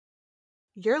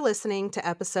You're listening to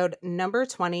episode number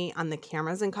 20 on the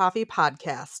Cameras and Coffee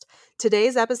podcast.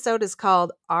 Today's episode is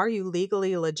called Are You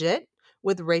Legally Legit?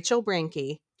 With Rachel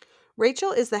Brenke.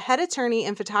 Rachel is the head attorney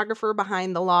and photographer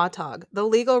behind The Law Tog, the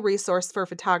legal resource for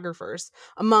photographers,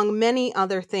 among many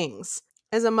other things.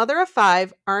 As a mother of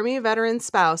 5, Army veteran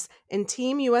spouse, and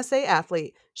Team USA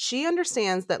athlete, she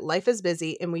understands that life is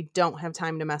busy and we don't have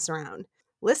time to mess around.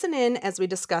 Listen in as we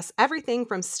discuss everything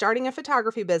from starting a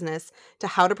photography business to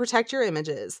how to protect your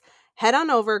images. Head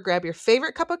on over, grab your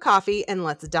favorite cup of coffee, and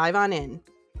let's dive on in.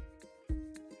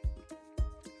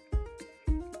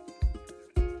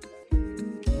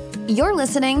 You're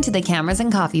listening to the Cameras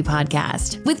and Coffee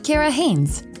podcast with Kara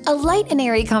Haynes, a light and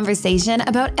airy conversation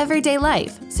about everyday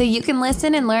life so you can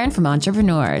listen and learn from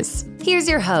entrepreneurs. Here's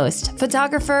your host,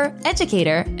 photographer,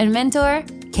 educator, and mentor,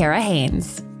 Kara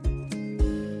Haynes.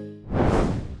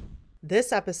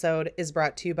 This episode is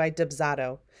brought to you by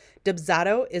Dubzado.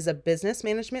 Dubzado is a business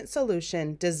management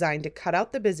solution designed to cut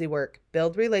out the busy work,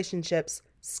 build relationships,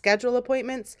 schedule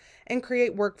appointments, and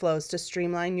create workflows to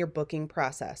streamline your booking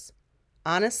process.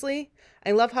 Honestly,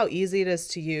 I love how easy it is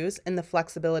to use and the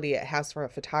flexibility it has for a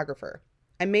photographer.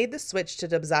 I made the switch to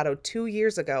Dubzado 2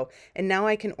 years ago, and now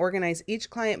I can organize each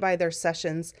client by their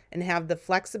sessions and have the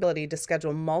flexibility to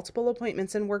schedule multiple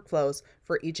appointments and workflows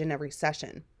for each and every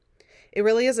session. It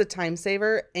really is a time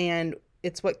saver, and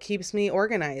it's what keeps me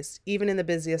organized, even in the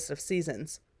busiest of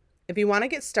seasons. If you want to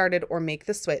get started or make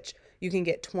the switch, you can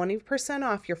get 20%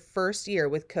 off your first year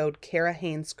with code Kara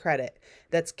Haynes Credit.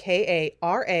 That's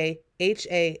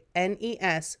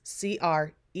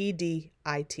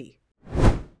KARAHANESCREDIT.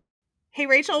 Hey,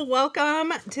 Rachel,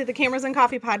 welcome to the Cameras and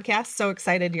Coffee podcast. So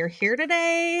excited you're here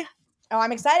today. Oh,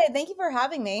 I'm excited. Thank you for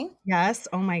having me. Yes.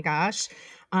 Oh my gosh.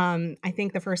 I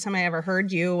think the first time I ever heard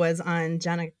you was on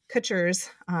Jenna Kutcher's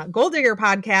Gold Digger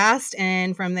podcast.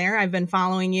 And from there, I've been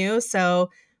following you. So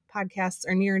podcasts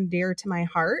are near and dear to my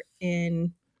heart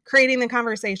in creating the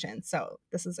conversation. So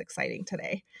this is exciting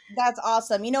today. That's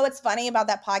awesome. You know what's funny about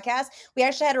that podcast? We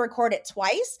actually had to record it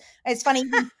twice. It's funny.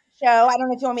 Show. I don't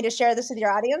know if you want me to share this with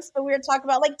your audience, but we were talking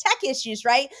about like tech issues,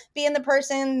 right? Being the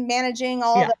person managing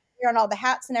all the and all the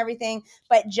hats and everything.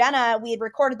 But Jenna, we had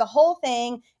recorded the whole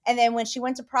thing. And then when she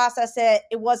went to process it,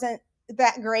 it wasn't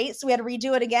that great. So we had to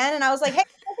redo it again. And I was like, hey,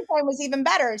 the second time was even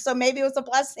better. So maybe it was a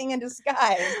blessing in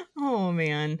disguise. Oh,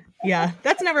 man. Yeah,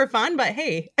 that's never fun. But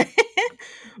hey,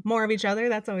 more of each other.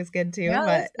 That's always good too.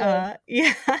 Yeah, but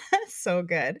yeah, so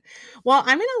good. Well,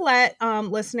 I'm going to let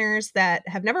listeners that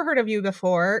have never heard of you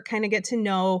before kind of get to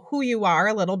know who you are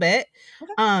a little bit.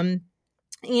 Okay.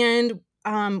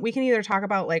 We can either talk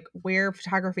about like where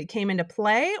photography came into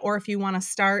play, or if you want to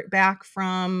start back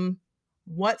from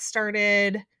what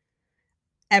started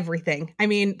everything. I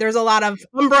mean, there's a lot of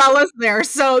umbrellas there,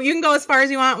 so you can go as far as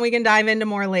you want and we can dive into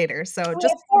more later. So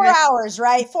just 4 hours,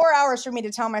 right? 4 hours for me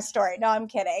to tell my story. No, I'm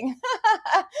kidding.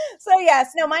 So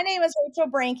yes, no, my name is Rachel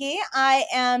Brenke. I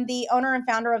am the owner and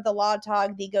founder of The Law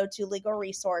Tog, the go-to legal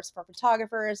resource for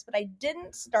photographers, but I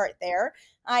didn't start there.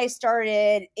 I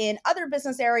started in other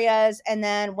business areas and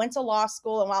then went to law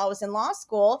school. And while I was in law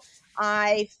school,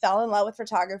 I fell in love with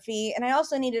photography, and I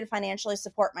also needed to financially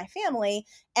support my family.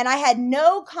 And I had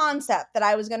no concept that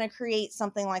I was going to create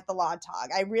something like the Law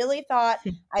Tog. I really thought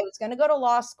I was going to go to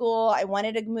law school. I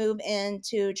wanted to move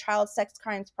into child sex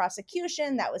crimes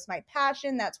prosecution. That was my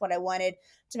passion. That's what I wanted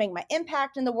to make my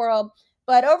impact in the world.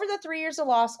 But over the 3 years of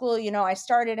law school, I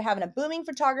started having a booming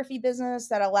photography business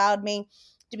that allowed me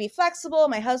to be flexible.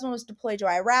 My husband was deployed to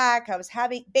Iraq. I was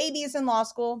having babies in law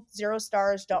school, 0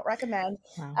 stars, don't recommend.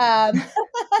 Wow. But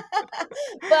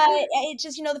it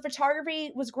just, the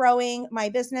photography was growing my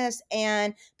business,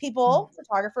 and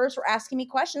photographers were asking me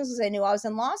questions because I knew I was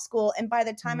in law school. And by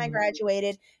the time I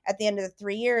graduated at the end of the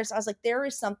 3 years, I was like, there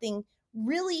is something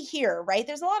really here, right?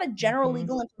 There's a lot of general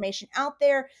legal information out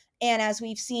there. And as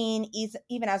we've seen,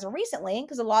 even as of recently,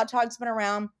 because the Law Tog's been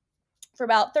around for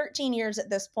about 13 years at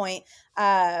this point,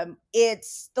 the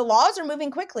laws are moving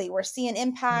quickly. We're seeing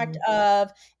impact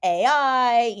of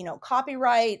AI,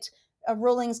 copyright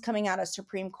rulings coming out of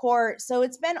Supreme Court. So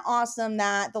it's been awesome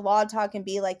that the Law Tog can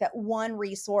be like that one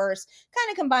resource,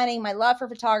 kind of combining my love for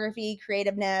photography,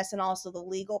 creativeness, and also the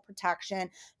legal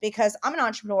protection, because I'm an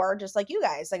entrepreneur, just like you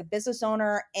guys, like a business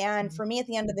owner. And for me, at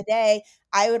the end of the day,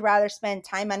 I would rather spend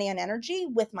time, money, and energy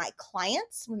with my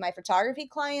clients, with my photography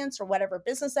clients, or whatever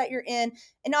business that you're in,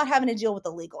 and not having to deal with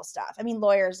the legal stuff. I mean,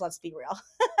 lawyers, let's be real.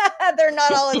 They're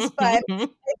not always fun, I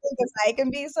think, as I can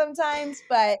be sometimes.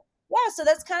 But yeah, so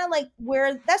that's kind of like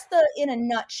in a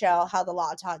nutshell, how the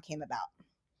Law Tog came about.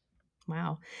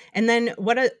 Wow. And then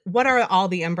what are all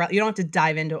the umbrella? You don't have to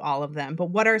dive into all of them, but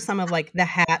what are some of like the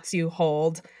hats you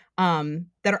hold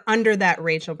that are under that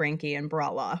Rachel Brenke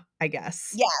umbrella, I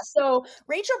guess. Yeah. So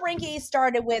Rachel Brinke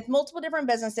started with multiple different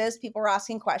businesses. People were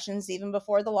asking questions even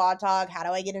before the Law Talk. How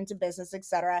do I get into business,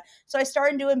 etc. So I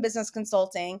started doing business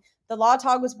consulting. The Law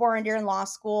Talk was born during law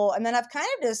school. And then I've kind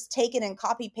of just taken and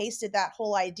copy pasted that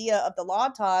whole idea of the Law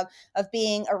Talk of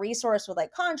being a resource with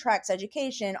like contracts,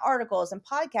 education, articles, and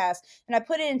podcasts. And I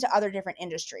put it into other different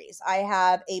industries. I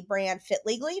have a brand, Fit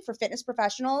Legally, for fitness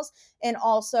professionals and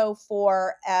also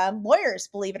for lawyers,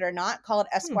 believe it or not, called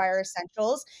Hmm. Esquire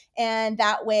Essentials. And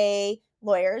that way,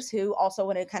 lawyers who also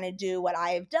want to kind of do what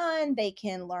I've done, they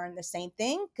can learn the same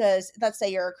thing. Because let's say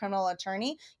you're a criminal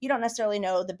attorney, you don't necessarily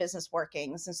know the business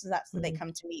workings. And so that's what they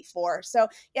come to me for. So,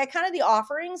 yeah, kind of the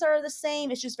offerings are the same.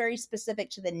 It's just very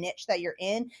specific to the niche that you're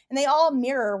in. And they all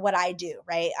mirror what I do,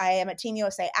 right? I am a Team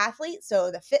USA athlete.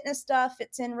 So the fitness stuff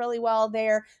fits in really well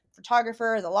there.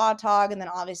 Photographer, the Law Talk, and then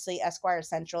obviously Esquire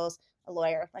Essentials, a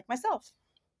lawyer like myself.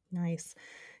 Nice.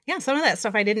 Yeah, some of that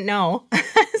stuff I didn't know.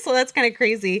 So that's kind of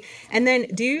crazy. And then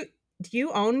do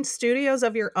you own studios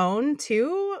of your own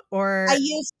too, I or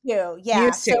used to, yeah.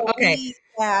 used to? So Okay.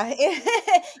 yeah,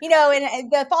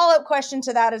 and the follow-up question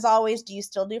to that is always, do you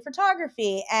still do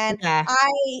photography? And Yeah.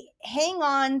 I hang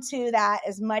on to that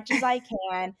as much as I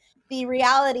can. The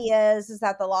reality is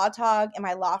that the Law Talk and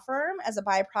my law firm, as a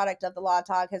byproduct of the Law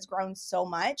Talk, has grown so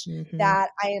much Mm-hmm. that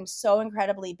I am so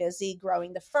incredibly busy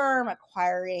growing the firm,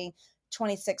 acquiring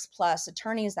 26 plus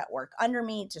attorneys that work under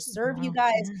me to serve you Wow.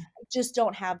 guys. Yeah. I just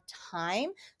don't have time.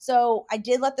 So I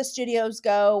did let the studios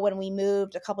go when we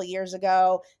moved a couple years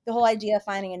ago. The whole idea of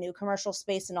finding a new commercial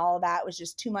space and all of that was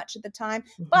just too much at the time.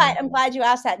 Mm-hmm. But I'm glad you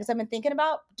asked that because I've been thinking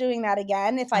about doing that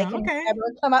again if I Oh, can okay. ever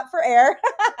come up for air.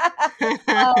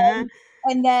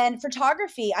 And then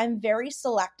photography, I'm very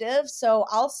selective. So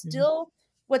I'll still,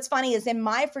 what's funny is in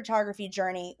my photography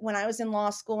journey, when I was in law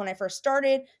school, when I first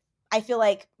started, I feel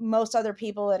like most other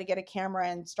people that get a camera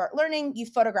and start learning, you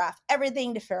photograph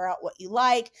everything to figure out what you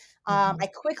like. Mm-hmm. I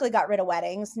quickly got rid of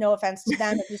weddings. No offense to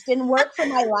them. It just didn't work for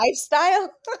my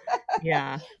lifestyle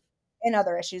Yeah. and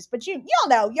other issues. But y'all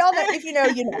know, if you know,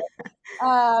 you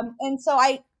know. And so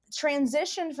I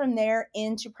transitioned from there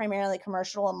into primarily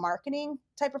commercial and marketing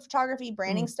type of photography,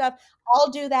 branding Mm. stuff.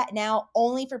 I'll do that now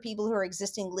only for people who are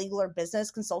existing legal or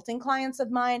business consulting clients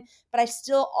of mine. But I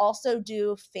still also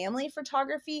do family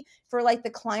photography for like the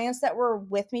clients that were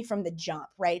with me from the jump,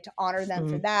 right? To honor them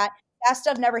for Mm. that. That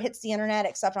stuff never hits the internet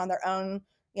except on their own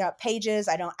pages.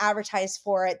 I don't advertise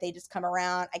for it. They just come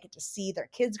around. I get to see their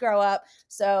kids grow up.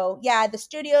 So yeah, the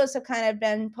studios have kind of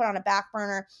been put on a back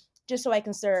burner just so I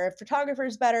can serve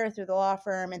photographers better through the law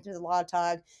firm and through the Law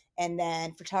Talk. And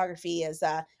then photography is,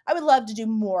 I would love to do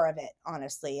more of it,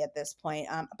 honestly, at this point.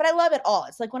 But I love it all.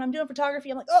 It's like when I'm doing photography,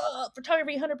 I'm like, oh,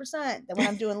 photography 100%. Then when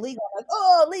I'm doing legal, I'm like,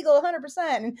 oh, legal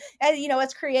 100%. And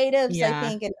as creatives, I Yeah.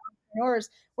 think, and entrepreneurs,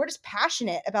 we're just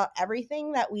passionate about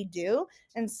everything that we do.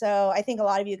 And so I think a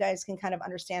lot of you guys can kind of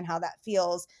understand how that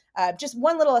feels. Just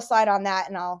one little aside on that,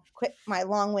 and I'll quit my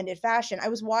long winded fashion. I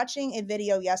was watching a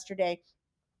video yesterday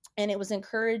and it was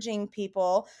encouraging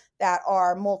people that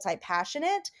are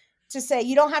multi-passionate to say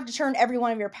you don't have to turn every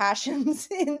one of your passions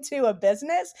into a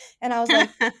business. And I was like,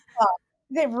 oh,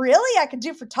 really? I could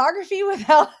do photography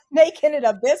without making it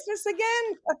a business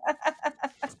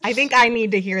again? I think I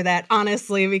need to hear that,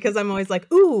 honestly, because I'm always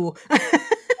like, ooh, I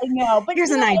know, but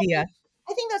here's an idea.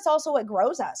 I think that's also what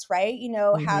grows us, right?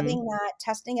 Mm-hmm. Having that,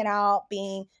 testing it out,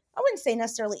 being, I wouldn't say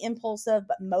necessarily impulsive,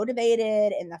 but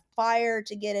motivated and the fire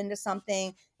to get into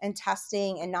something and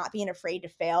testing and not being afraid to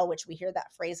fail, which we hear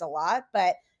that phrase a lot.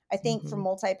 But I think for Mm-hmm.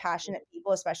 multi passionate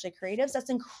people, especially creatives, that's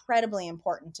incredibly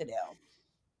important to do.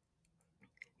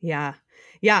 Yeah.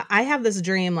 Yeah. I have this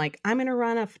dream, like, I'm going to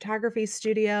run a photography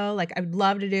studio. Like, I'd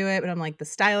love to do it, but I'm like, the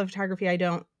style of photography I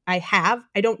don't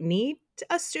need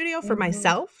a studio for Mhm.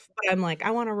 myself, but I'm like,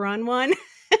 I want to run one.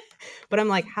 But I'm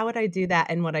like, how would I do that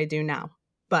in what I do now?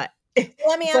 But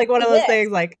Let me it's ask like one you of those this.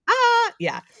 things like,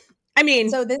 yeah. I mean,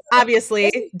 So this obviously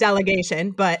is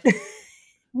delegation, but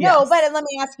No, yes. but let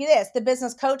me ask you this. The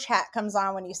business coach hat comes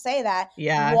on when you say that.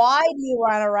 Yeah. Why do you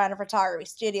want to run a photography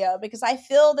studio? Because I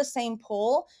feel the same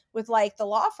pull with like the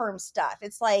law firm stuff.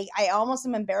 It's like I almost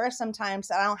am embarrassed sometimes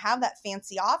that I don't have that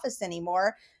fancy office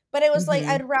anymore. But it was like Mhm.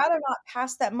 I'd rather not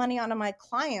pass that money on to my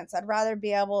clients. I'd rather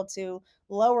be able to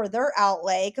lower their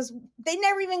outlay because they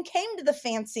never even came to the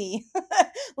fancy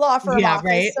law firm Yeah, office.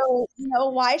 right? So,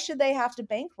 why should they have to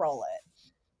bankroll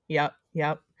it? Yep,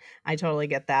 yep. I totally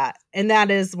get that. And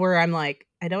that is where I'm like,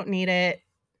 I don't need it.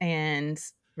 And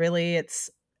really, it's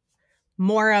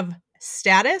more of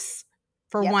status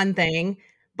for Yep, one thing, get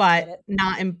but it.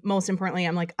 not, most importantly,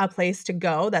 I'm like a place to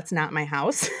go that's not my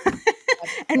house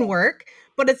That's and it. work.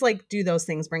 but it's like, do those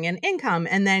things bring in income?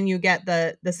 And then you get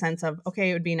the sense of, okay,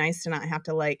 it would be nice to not have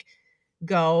to like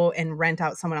go and rent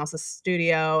out someone else's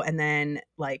studio and then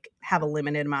like have a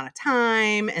limited amount of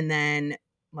time. And then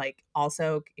like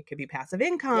also it could be passive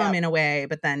income Yep. in a way,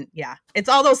 but then yeah, it's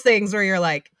all those things where you're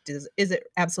like, is it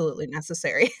absolutely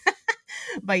necessary?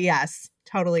 But yes,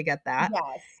 totally get that.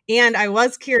 Yes. And I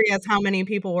was curious how many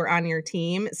people were on your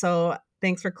team. So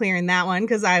thanks for clearing that one,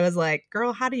 because I was like,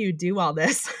 girl, how do you do all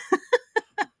this?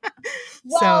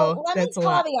 Well, So let me that's a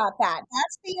lot. caveat that.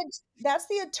 That's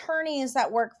the attorneys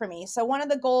that work for me. So one of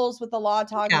the goals with the Law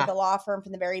Talk with Yeah. the law firm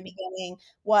from the very beginning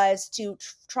was to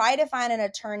try to find an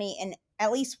attorney in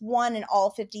at least one in all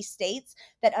 50 states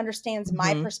that understands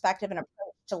my Hmm. perspective and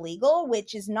approach to legal,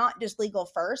 which is not just legal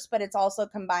first, but it's also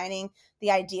combining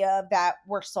the idea of that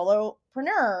we're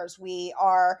solopreneurs.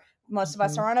 Most of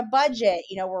us Hmm. are on a budget,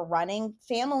 we're running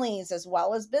families as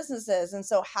well as businesses. And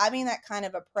so having that kind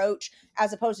of approach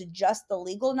as opposed to just the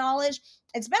legal knowledge,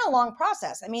 it's been a long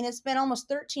process. I mean, it's been almost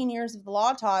 13 years of the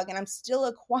Law Talk and I'm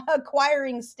still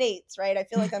acquiring states, right? I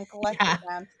feel like I'm collecting Yeah.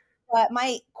 them. But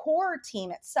my core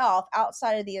team itself,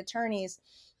 outside of the attorneys,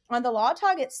 on the Law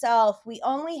Talk itself, we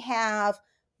only have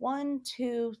one,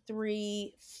 two,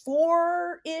 three,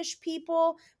 four-ish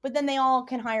people, but then they all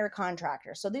can hire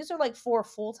contractors. So these are like 4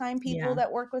 full-time people Yeah.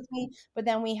 that work with me, but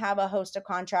then we have a host of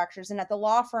contractors. And at the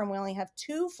law firm, we only have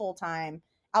 2 full-time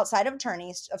outside of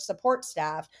attorneys of support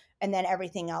staff, and then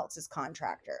everything else is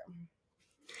contractor.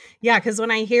 Yeah, because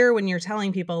when you're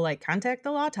telling people like contact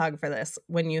the law tog for this,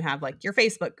 when you have like your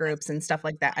Facebook groups and stuff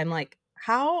like that, I'm like,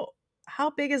 how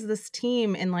big is this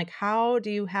team, and like how do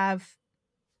you have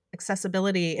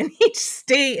accessibility in each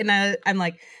state? And I'm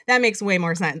like, that makes way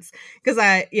more sense, because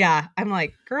I'm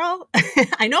like, girl,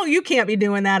 I know you can't be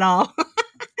doing that all.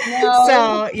 No, and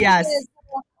So what's funny yes. is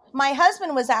my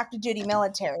husband was active duty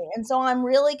military, and so I'm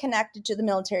really connected to the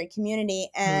military community.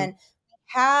 Mhm. And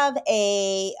have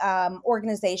a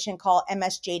organization called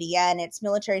MSJDN. It's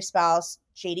Military Spouse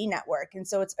JD Network, and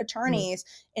so it's Mhm. attorneys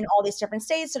in all these different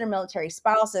states that are military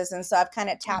spouses. And so I've kind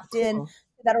of Oh, tapped in to cool.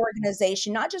 that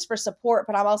organization, not just for support,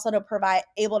 but I'm also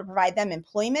able to provide them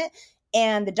employment.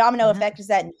 And the domino Yeah. effect is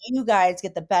that you guys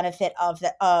get the benefit of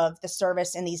the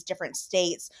service in these different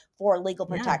states for legal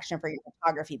Yeah. protection for your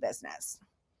photography business.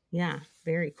 Yeah.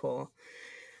 Very cool.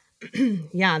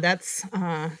 Yeah, that's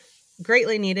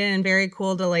greatly needed and very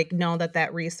cool to like know that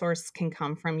that resource can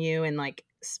come from you and like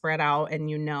spread out, and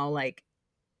like,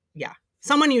 yeah,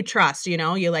 someone you trust, you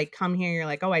like come here, you're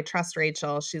like, oh, I trust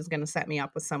Rachel, she's gonna set me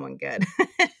up with someone good.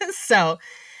 So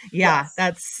yeah,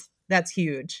 Yes. that's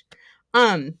huge.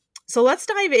 um so let's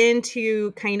dive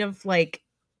into kind of like,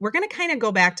 we're going to kind of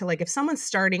go back to like, if someone's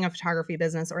starting a photography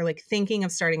business or like thinking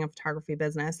of starting a photography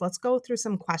business, let's go through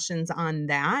some questions on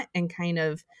that and kind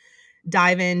of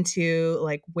dive into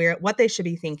like what they should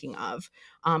be thinking of.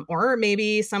 Or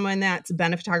maybe someone that's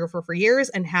been a photographer for years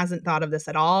and hasn't thought of this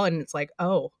at all, and it's like,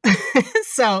 oh.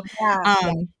 So Yeah.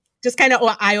 Yeah. just kind of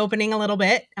eye-opening a little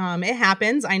bit. It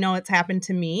happens. I know it's happened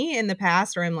to me in the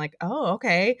past where I'm like, oh,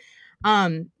 okay.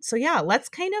 So yeah, let's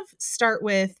kind of start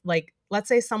with like, let's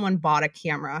say someone bought a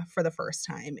camera for the first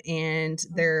time and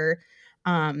they're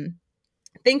um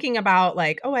thinking about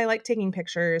like, oh, I like taking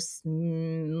pictures.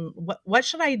 What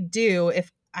should I do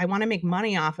if I want to make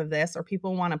money off of this, or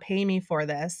people want to pay me for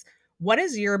this? What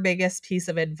is your biggest piece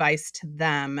of advice to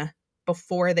them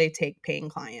before they take paying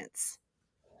clients?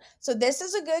 So this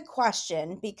is a good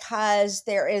question because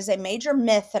there is a major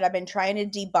myth that I've been trying to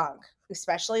debunk,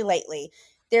 especially lately.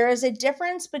 There is a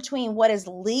difference between what is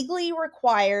legally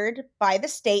required by the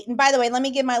state. And by the way, let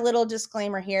me give my little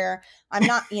disclaimer here. I'm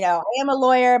not, I am a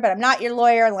lawyer, but I'm not your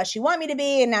lawyer unless you want me to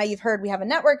be. And now you've heard we have a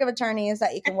network of attorneys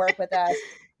that you can work with us.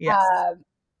 Yes. Um,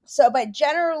 but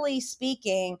generally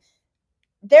speaking,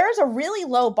 there's a really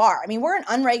low bar. I mean, we're an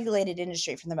unregulated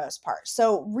industry for the most part.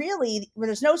 So really,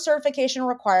 there's no certification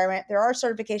requirement. There are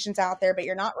certifications out there, but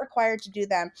you're not required to do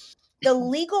them. The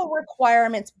legal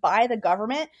requirements by the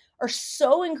government are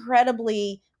so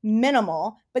incredibly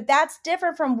minimal, but that's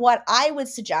different from what I would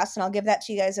suggest, and I'll give that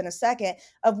to you guys in a second,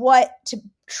 of what to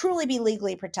truly be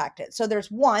legally protected. So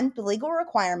there's one, the legal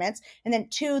requirements, and then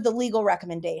two, the legal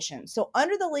recommendations. So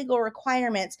under the legal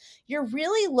requirements, you're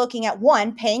really looking at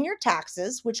one, paying your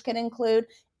taxes, which can include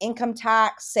income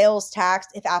tax, sales tax,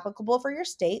 if applicable for your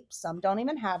state. Some don't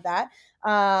even have that.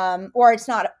 Or it's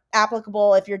not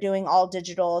applicable if you're doing all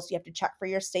digital. So you have to check for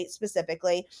your state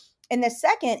specifically. And the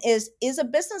second is a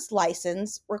business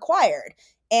license required?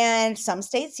 And some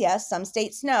states, yes, some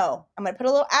states, no. I'm going to put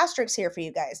a little asterisk here for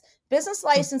you guys. Business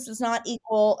license does not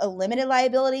equal a limited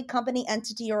liability company,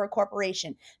 entity, or a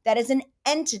corporation. That is an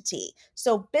entity.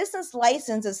 So business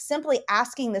license is simply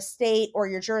asking the state or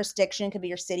your jurisdiction, could be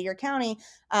your city or county.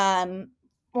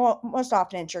 Well, most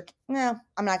often it's your, no,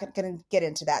 I'm not going to get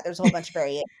into that. There's a whole bunch of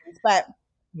variations, but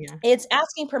Yeah. it's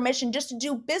asking permission just to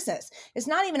do business. It's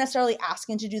not even necessarily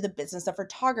asking to do the business of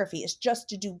photography. It's just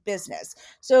to do business.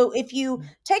 So if you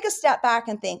take a step back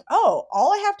and think, oh,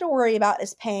 all I have to worry about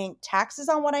is paying taxes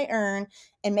on what I earn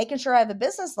and making sure I have a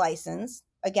business license,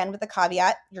 again, with the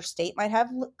caveat, your state might have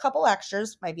a couple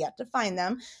extras, might be have to find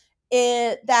them.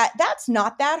 That's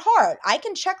not that hard. I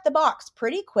can check the box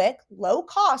pretty quick, low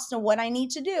cost on what I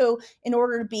need to do in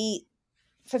order to be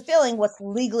fulfilling what's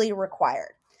legally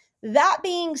required. That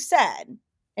being said,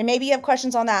 and maybe you have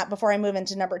questions on that before I move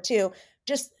into number 2,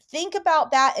 just think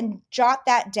about that and jot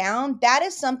that down. That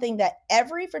is something that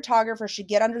every photographer should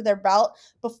get under their belt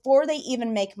before they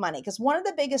even make money. Because one of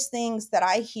the biggest things that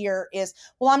I hear is,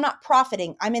 well, I'm not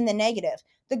profiting, I'm in the negative.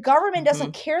 The government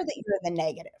doesn't care that you're in the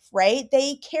negative, right?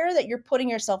 They care that you're putting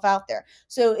yourself out there.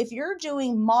 So if you're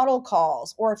doing model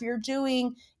calls or if you're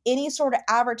doing any sort of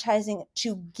advertising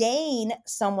to gain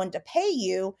someone to pay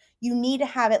you, you need to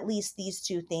have at least these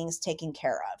 2 things taken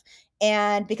care of.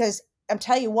 And because I'm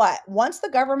telling you what, once the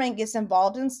government gets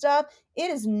involved in stuff, it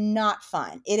is not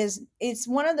fun. It's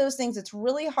one of those things that's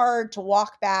really hard to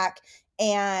walk back,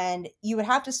 and you would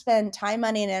have to spend time,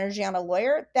 money, and energy on a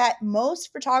lawyer that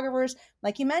most photographers,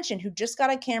 like you mentioned, who just got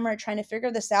a camera trying to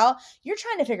figure this out, you're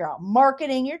trying to figure out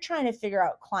marketing, you're trying to figure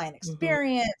out client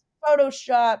experience,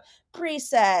 Photoshop,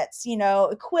 presets,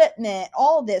 equipment,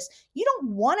 all this. You don't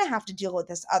want to have to deal with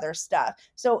this other stuff.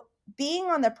 So being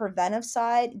on the preventive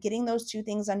side, getting those 2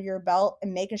 things under your belt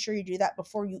and making sure you do that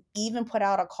before you even put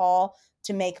out a call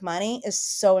to make money is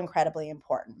so incredibly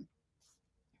important.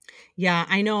 Yeah,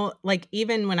 I know, like,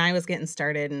 even when I was getting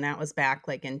started, and that was back,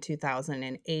 like, in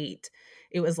 2008,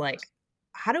 it was like,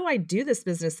 how do I do this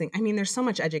business thing? I mean, there's so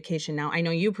much education now. I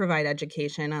know you provide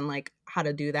education on, like, how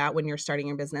to do that when you're starting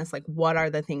your business, like, what are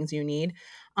the things you need?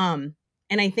 And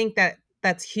I think that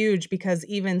that's huge because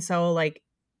even so, like,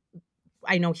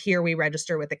 I know here we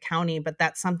register with the county, but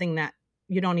that's something that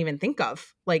you don't even think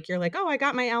of. Like, you're like, "Oh, I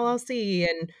got my LLC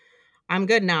and I'm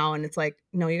good now." And it's like,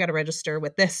 no, you got to register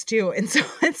with this too. And so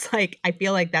it's like, I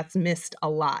feel like that's missed a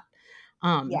lot.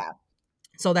 Um, Yeah.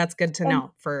 so that's good to And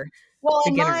know for well,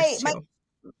 and beginners my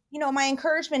too. my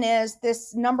encouragement is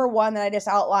this number 1 that I just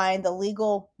outlined, the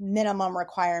legal minimum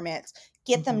requirements,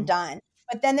 get them Hmm. done.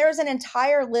 But then there's an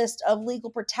entire list of legal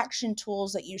protection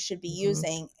tools that you should be Hmm.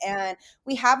 using. And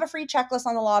we have a free checklist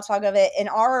on the Law Talk of it. And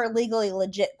our Legally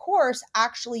Legit course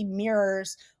actually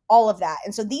mirrors all of that.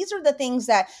 And so these are the things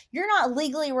that you're not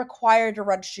legally required to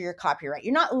register your copyright.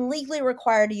 You're not legally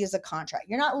required to use a contract.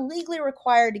 You're not legally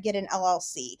required to get an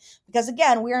LLC. Because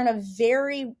again, we're in a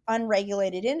very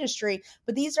unregulated industry,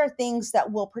 but these are things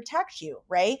that will protect you,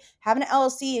 right? Having an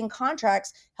LLC in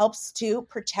contracts helps to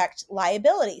protect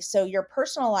liability. So your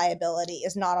personal liability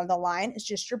is not on the line, it's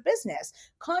just your business.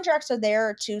 Contracts are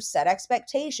there to set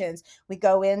expectations. We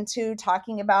go into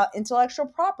talking about intellectual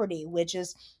property, which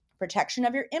is protection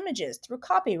of your images through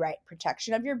copyright,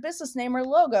 protection of your business name or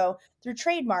logo through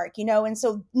trademark, and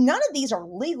so none of these are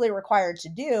legally required to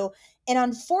do. And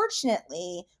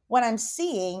unfortunately, what I'm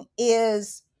seeing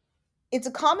is it's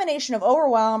a combination of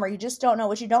overwhelm or you just don't know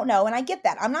what you don't know. And I get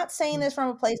that. I'm not saying this from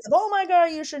a place of, oh my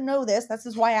God, you should know this. This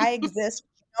is why I exist.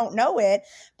 You don't know it.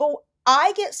 But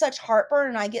I get such heartburn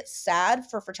and I get sad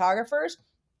for photographers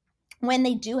when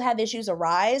they do have issues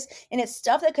arise. And it's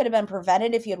stuff that could have been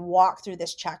prevented if you had walked through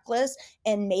this checklist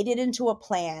and made it into a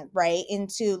plan, right?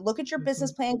 Into look at your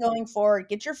business plan going forward,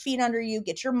 get your feet under you,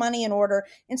 get your money in order,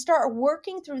 and start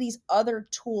working through these other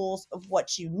tools of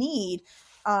what you need.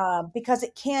 Because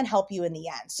it can help you in the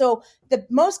end. So the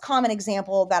most common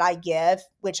example that I give,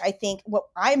 which I think what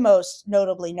I'm most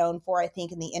notably known for, I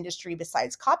think in the industry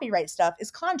besides copyright stuff, is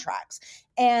contracts.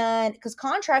 And because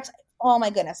contracts, oh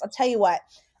my goodness, I'll tell you what,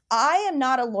 I am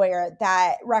not a lawyer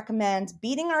that recommends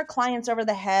beating our clients over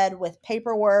the head with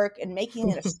paperwork and making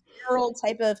it a sterile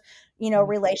type of,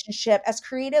 relationship. As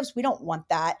creatives, we don't want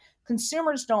that.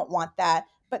 Consumers don't want that.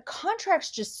 But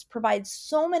contracts just provide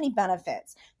so many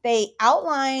benefits. They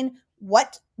outline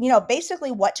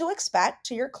basically what to expect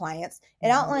to your clients. It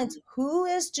outlines who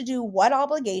is to do what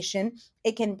obligation.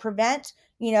 It can prevent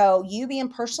you being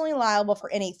personally liable for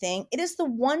anything. It is the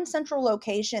one central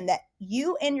location that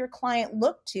you and your client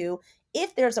look to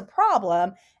if there's a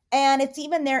problem. And it's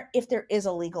even there if there is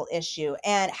a legal issue.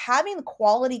 And having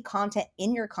quality content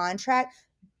in your contract,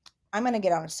 I'm going to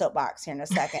get on a soapbox here in a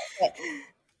second. But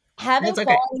having That's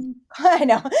okay. quality, I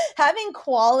know, having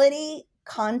quality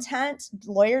content,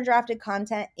 lawyer drafted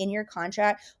content in your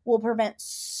contract will prevent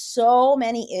so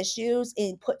many issues.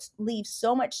 It leaves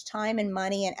so much time and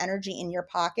money and energy in your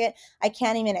pocket. I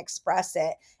can't even express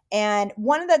it. And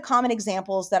one of the common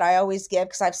examples that I always give,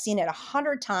 because I've seen it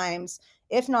 100 times,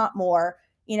 if not more,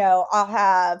 I'll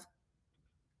have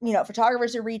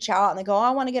photographers who reach out and they go, oh, I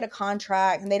want to get a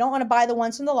contract, and they don't want to buy the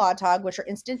ones from the Law Tog, which are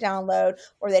instant download,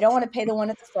 or they don't want to pay the one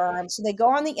at the firm. So they go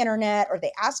on the internet, or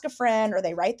they ask a friend, or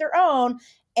they write their own.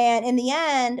 And in the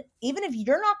end, even if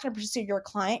you're not going to pursue your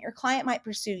client might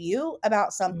pursue you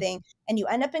about something, and you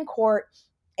end up in court.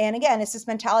 And again, it's this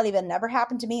mentality that never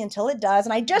happened to me until it does.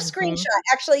 And I just screenshot,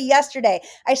 actually yesterday,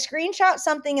 I screenshot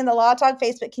something in the Law Talk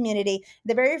Facebook community.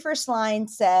 The very first line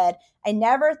said, I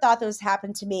never thought this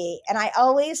happened to me. And I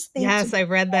always think, Yes, I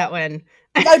read that one.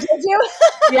 oh, did you?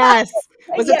 Yes.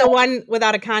 Was it Yeah. the one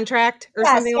without a contract or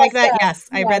Yes, something like that? yes, Yes,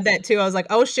 I read that too. I was like,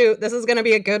 oh shoot, this is going to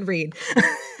be a good read.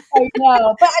 I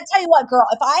know. But I tell you what, girl,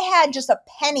 if I had just a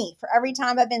penny for every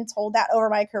time I've been told that over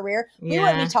my career, we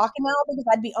wouldn't be Yeah. talking now, because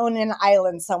I'd be owning an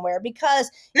island somewhere, because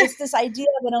it's this idea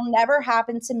that it'll never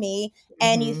happen to me.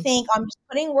 And you think, I'm just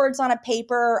putting words on a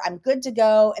paper, I'm good to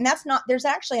go. And that's not, there's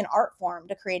actually an art form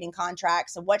to creating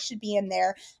contracts and what should be in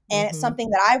there. And it's something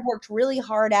that I've worked really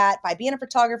hard at by being a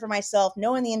photographer myself,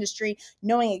 knowing the industry,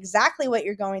 knowing exactly what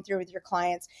you're going through with your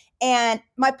clients. And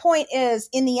my point is,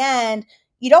 in the end,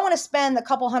 you don't want to spend a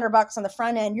couple $100 on the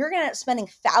front end. You're going to end up spending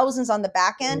thousands on the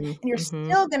back end, and you're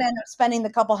still going to end up spending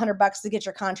the couple $100 to get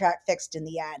your contract fixed in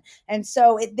the end. And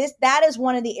so that is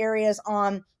one of the areas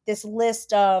on this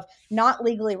list of not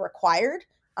legally required,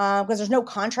 because there's no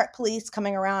contract police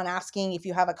coming around asking if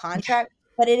you have a contract,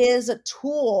 but it is a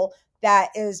tool that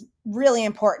is really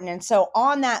important. And so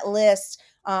on that list,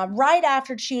 right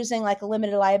after choosing like a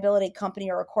limited liability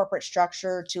company or a corporate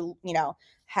structure to,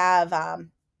 have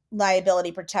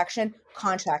liability protection,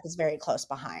 contract is very close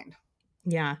behind.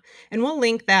 Yeah. And we'll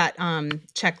link that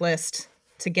checklist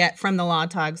to get from the Law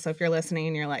Tog. So if you're listening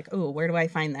and you're like, oh, where do I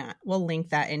find that? We'll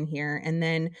link that in here. And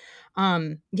then,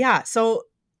 so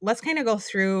let's kind of go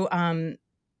through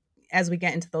as we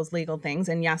get into those legal things.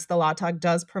 And yes, the Law Tog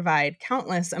does provide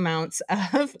countless amounts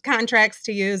of contracts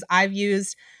to use. I've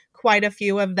used quite a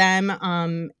few of them,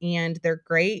 and they're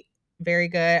great. Very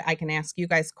good. I can ask you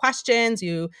guys questions.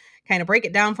 You kind of break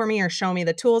it down for me or show me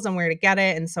the tools and where to get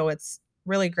it. And so it's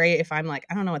really great if I'm like,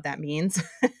 I don't know what that means.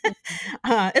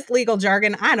 It's legal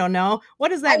jargon. I don't know. What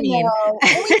does that mean?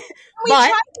 We try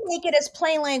to make it as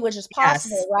plain language as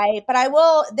possible, right? But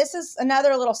this is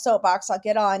another little soapbox I'll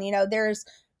get on. There's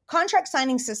contract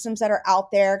signing systems that are out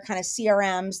there, kind of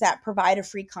CRMs that provide a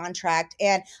free contract.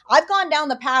 And I've gone down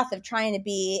the path of trying to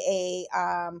be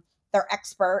their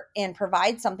expert and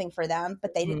provide something for them,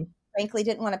 but they frankly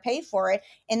didn't want to pay for it.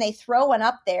 And they throw one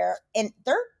up there, and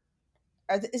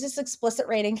is this explicit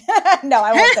rating? No,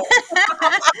 I won't say.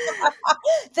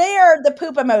 They are the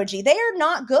poop emoji. They are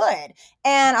not good.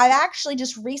 And I've actually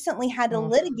just recently had to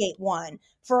litigate one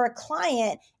for a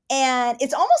client. And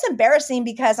it's almost embarrassing,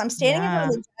 because I'm standing in front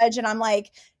of the judge and I'm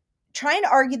like trying to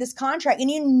argue this contract. And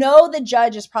the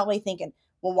judge is probably thinking,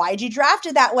 well, why'd you draft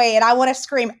it that way? And I want to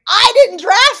scream, I didn't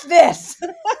draft this.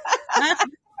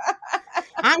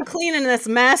 I'm cleaning this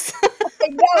mess. I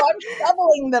know, I'm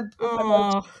shoveling the poop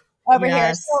emoji over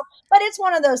here. So, but it's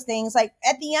one of those things, like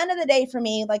at the end of the day for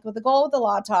me, like with the goal with the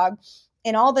Law Tog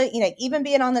and all the, even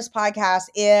being on this podcast,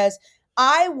 is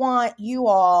I want you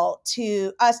all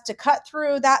us to cut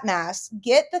through that mess,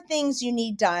 get the things you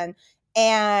need done,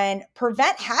 and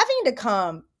prevent having to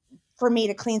come for me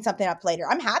to clean something up later.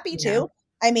 I'm happy to.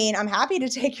 I'm happy to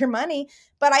take your money,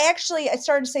 but I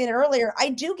started saying it earlier, I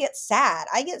do get sad.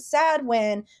 I get sad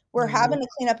when we're having to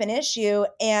clean up an issue,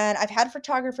 and I've had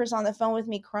photographers on the phone with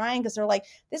me crying because they're like,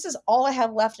 this is all I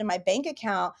have left in my bank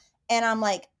account. And I'm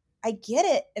like, I get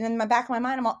it. And in the back of my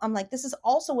mind, I'm like, this is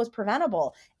also was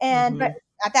preventable. And, but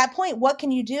at that point, what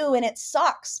can you do? And it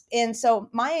sucks. And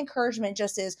so my encouragement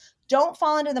just is, don't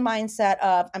fall into the mindset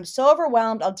of, I'm so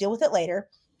overwhelmed, I'll deal with it later.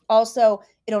 Also,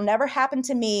 it'll never happen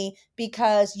to me,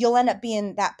 because you'll end up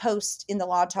being that post in the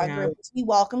Law Talk group. We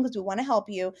welcome, because we want to help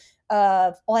you.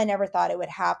 I never thought it would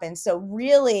happen. So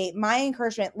really, my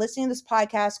encouragement, listening to this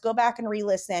podcast, go back and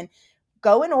re-listen.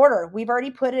 Go in order. We've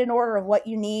already put it in order of what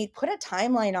you need. Put a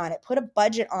timeline on it. Put a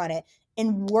budget on it,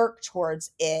 and work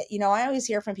towards it. I always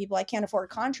hear from people, I can't afford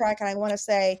a contract, and I want to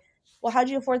say, well, how'd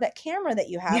you afford that camera that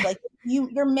you have? Like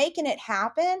you're making it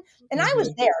happen. And I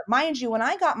was there, mind you, when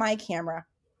I got my camera.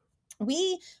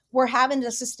 We were having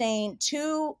to sustain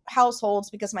 2 households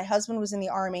because my husband was in the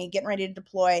Army getting ready to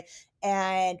deploy.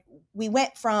 And we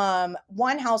went from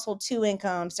one household, 2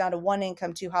 incomes down to 1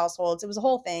 income, 2 households. It was a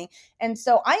whole thing. And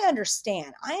so I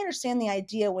understand the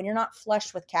idea when you're not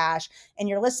flushed with cash and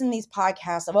you're listening to these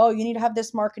podcasts of, oh, you need to have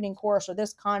this marketing course or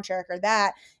this contract or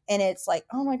that. And it's like,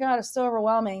 oh my God, it's so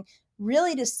overwhelming.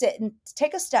 Really to sit and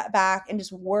take a step back and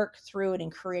just work through it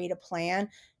and create a plan.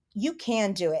 You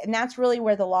can do it. And that's really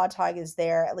where the Law Talk is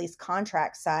there, at least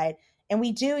contract side. And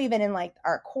we do, even in like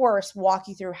our course, walk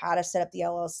you through how to set up the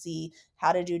LLC,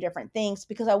 how to do different things,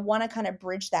 because I want to kind of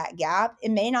bridge that gap.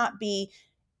 It may not be,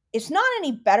 it's not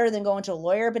any better than going to a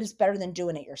lawyer, but it's better than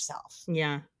doing it yourself.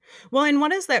 Yeah. Well, and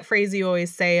what is that phrase you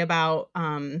always say about,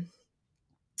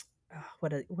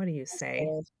 what do you say?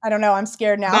 I don't know. I'm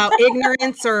scared now. About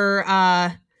ignorance or,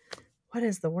 what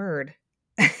is the word?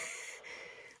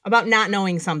 About not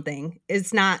knowing something.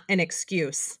 It's not an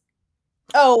excuse.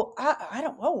 Oh, I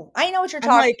don't. Oh, I know what you're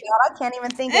talking about. I can't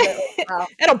even think of it right now.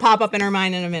 It'll pop up in our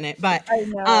mind in a minute, but I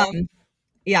know.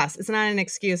 yes, it's not an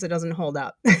excuse. It doesn't hold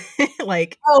up.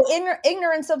 Like,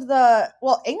 ignorance of the,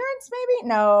 ignorance maybe?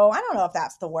 No, I don't know if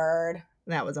that's the word.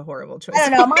 that was a horrible choice. I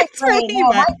don't know.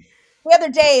 The other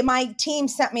day, my team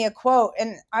sent me a quote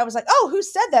and I was like, oh, who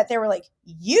said that? They were like,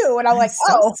 you. And I'm like,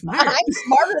 so oh, smart. I'm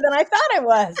smarter than I thought I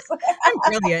was.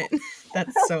 I'm brilliant.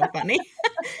 That's so funny.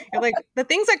 You're like, the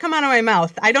things that come out of my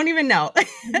mouth, I don't even know. I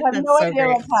have no idea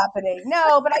what's happening.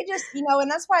 No, but I just,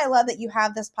 and that's why I love that you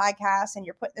have this podcast and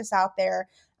you're putting this out there,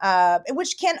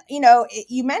 which can,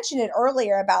 you mentioned it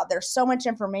earlier about there's so much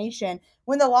information.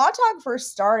 When the Law Talk first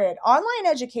started, online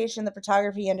education in the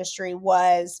photography industry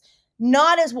was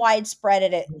not as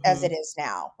widespread as it is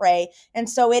now, right? And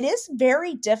so it is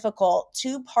very difficult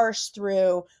to parse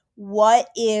through what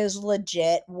is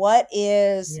legit, what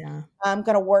is going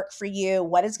to work for you,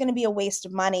 what is going to be a waste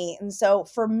of money. And so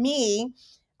for me,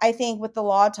 I think with the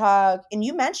Law Talk, and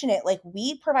you mentioned it, like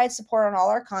we provide support on all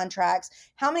our contracts.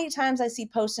 How many times I see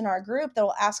posts in our group that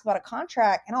will ask about a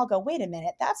contract and I'll go, wait a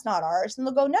minute, that's not ours. And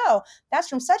they'll go, no, that's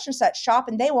from such and such shop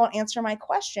and they won't answer my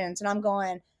questions. And I'm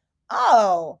going,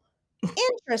 oh,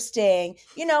 interesting.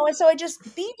 And so I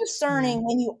just be discerning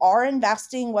when you are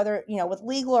investing, whether, with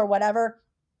legal or whatever,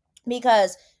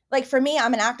 because like for me,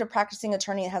 I'm an active practicing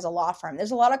attorney that has a law firm.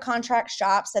 There's a lot of contract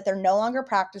shops that they're no longer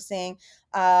practicing,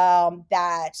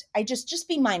 that I just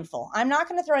be mindful. I'm not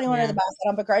going to throw anyone under the bus. I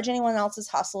don't begrudge anyone else's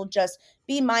hustle. Just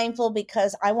be mindful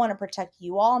because I want to protect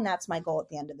you all. And that's my goal at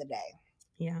the end of the day.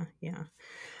 Yeah.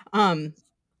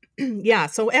 Yeah.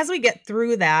 So as we get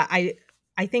through that,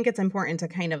 I think it's important to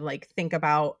kind of like think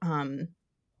about,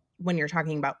 when you're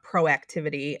talking about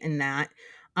proactivity and that,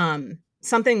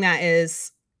 something that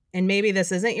is, and maybe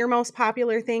this isn't your most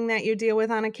popular thing that you deal with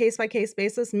on a case-by-case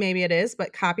basis. Maybe it is,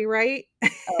 but copyright.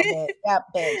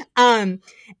 Big.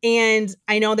 And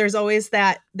I know there's always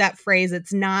that phrase,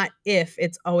 it's not if,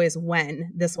 it's always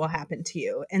when this will happen to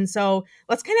you. And so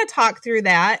let's kind of talk through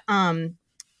that. Kind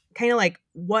of like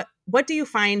what do you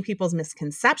find people's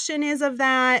misconception is of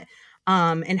that?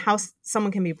 And how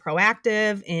someone can be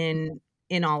proactive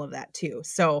in all of that too.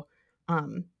 So,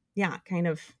 kind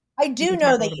of. I do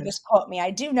know that you just quote me.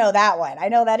 I do know that one. I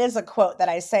know that is a quote that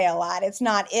I say a lot. It's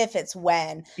not if, it's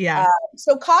when. Yeah.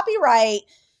 So copyright,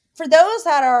 for those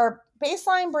that are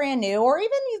baseline brand new, or even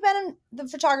you've been in the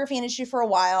photography industry for a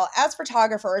while, as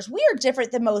photographers, we are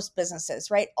different than most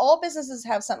businesses, right? All businesses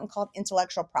have something called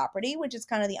intellectual property, which is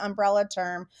kind of the umbrella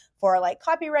term for like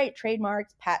copyright,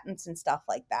 trademarks, patents, and stuff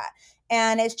like that.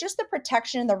 And it's just the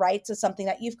protection and the rights of something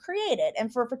that you've created.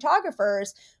 And for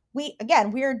photographers, we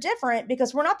are different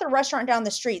because we're not the restaurant down the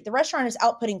street. The restaurant is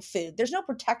outputting food. There's no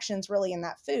protections really in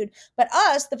that food. But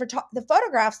us, the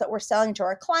photographs that we're selling to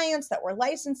our clients, that we're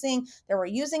licensing, that we're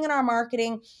using in our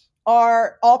marketing,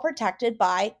 are all protected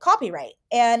by copyright.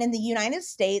 And in the United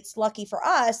States, lucky for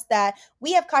us that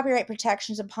we have copyright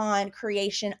protections upon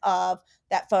creation of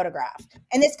that photograph.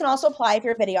 And this can also apply if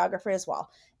you're a videographer as well.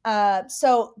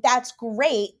 So that's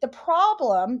great. The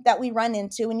problem that we run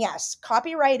into, and yes,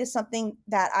 copyright is something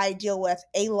that I deal with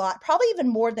a lot, probably even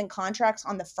more than contracts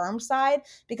on the firm side,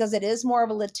 because it is more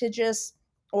of a litigious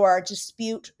or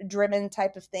dispute driven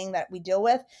type of thing that we deal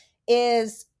with,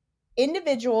 is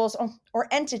individuals or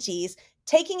entities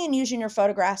taking and using your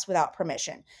photographs without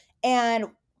permission. And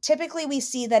typically we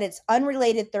see that it's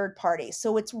unrelated third parties.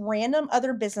 So it's random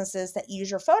other businesses that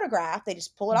use your photograph. They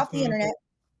just pull it off the internet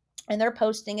and they're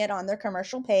posting it on their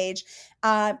commercial page.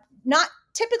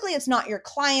 Typically it's not your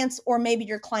clients, or maybe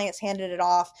your clients handed it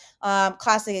off.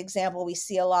 Classic example we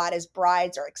see a lot is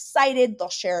brides are excited. They'll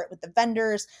share it with the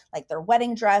vendors, like their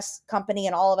wedding dress company.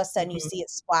 And all of a sudden you see it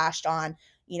splashed on,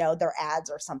 their ads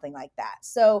or something like that.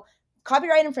 So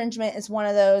copyright infringement is one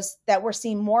of those that we're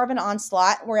seeing more of an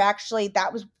onslaught. We're actually,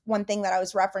 that was one thing that I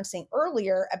was referencing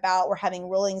earlier about we're having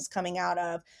rulings coming out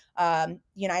of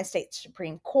United States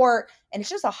Supreme Court. And it's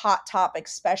just a hot topic,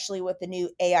 especially with the new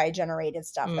AI generated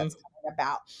stuff that's coming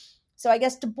about. So I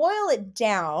guess to boil it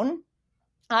down,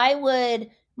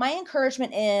 my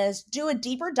encouragement is do a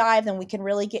deeper dive than we can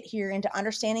really get here into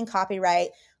understanding copyright,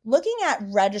 looking at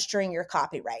registering your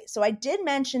copyright. So I did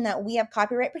mention that we have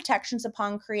copyright protections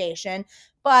upon creation,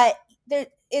 but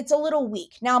it's a little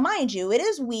weak. Now, mind you, it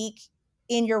is weak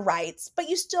in your rights, but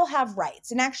you still have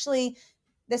rights. And actually,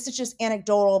 this is just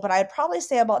anecdotal, but I'd probably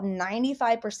say about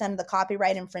 95% of the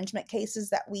copyright infringement cases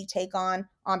that we take on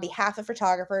behalf of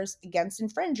photographers against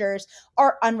infringers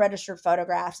are unregistered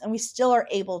photographs, and we still are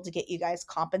able to get you guys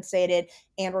compensated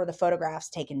and or the photographs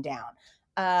taken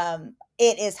down.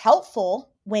 It is helpful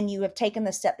when you have taken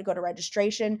the step to go to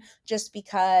registration, just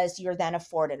because you're then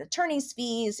afforded attorney's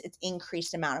fees. It's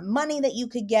increased amount of money that you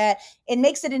could get. It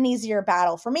makes it an easier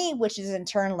battle for me, which is in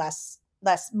turn less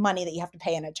money that you have to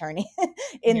pay an attorney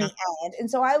in the end.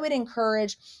 And so I would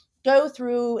encourage, go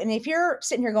through, and if you're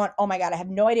sitting here going, oh my God, I have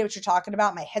no idea what you're talking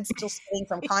about, my head's still spinning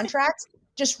from contracts,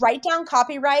 just write down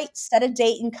copyright, set a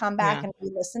date, and come back and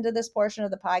listen to this portion of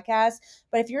the podcast.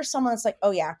 But if you're someone that's like,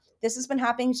 oh yeah, this has been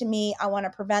happening to me, I want to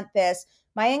prevent this,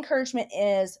 my encouragement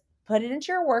is put it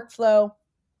into your workflow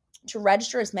to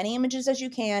register as many images as you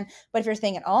can. But if you're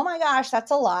thinking, oh my gosh,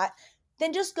 that's a lot,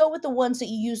 then just go with the ones that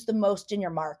you use the most in your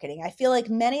marketing. I feel like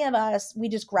many of us, we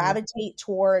just gravitate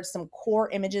towards some core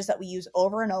images that we use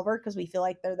over and over because we feel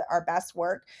like they're our best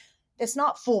work. It's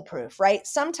not foolproof, right?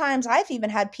 Sometimes I've even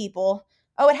had people,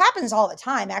 it happens all the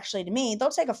time actually to me.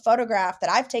 They'll take a photograph that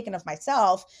I've taken of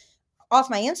myself off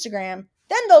my Instagram,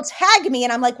 then they'll tag me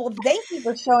and I'm like, well, thank you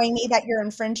for showing me that you're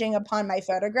infringing upon my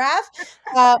photograph.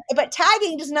 But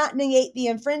tagging does not negate the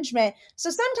infringement. So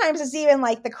sometimes it's even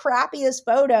like the crappiest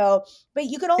photo, but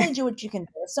you can only do what you can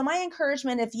do. So my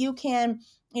encouragement, if you can,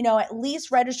 at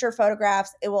least register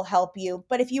photographs, it will help you.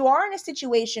 But if you are in a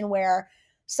situation where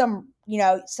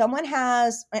someone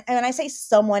has, and when I say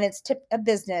someone, it's a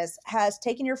business has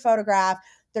taken your photograph,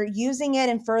 they're using it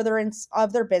in furtherance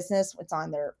of their business. It's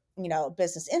on their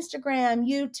business Instagram,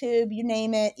 YouTube, you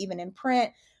name it, even in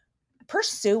print,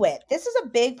 pursue it. This is a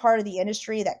big part of the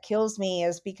industry that kills me,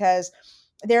 is because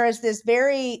there is this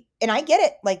and I get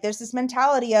it, like there's this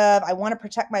mentality of I want to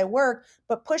protect my work,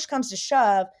 but push comes to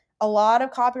shove, a lot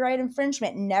of copyright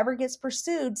infringement never gets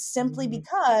pursued simply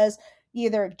because you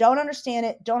either don't understand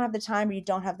it, don't have the time, or you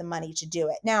don't have the money to do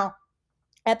it. Now,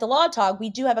 at the Law Talk, we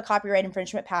do have a copyright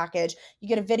infringement package. You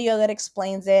get a video that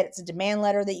explains it. It's a demand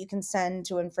letter that you can send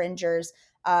to infringers.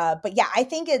 But yeah, I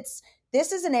think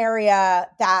this is an area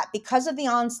that, because of the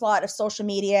onslaught of social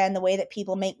media and the way that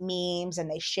people make memes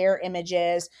and they share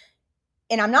images,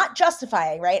 and I'm not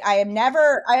justifying, right? I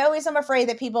always am afraid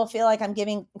that people feel like I'm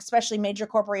giving, especially major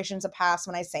corporations, a pass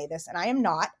when I say this, and I am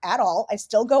not at all. I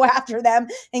still go after them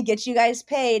and get you guys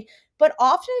paid. But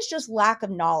often it's just lack of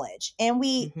knowledge. And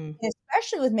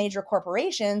especially with major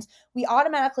corporations, we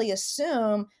automatically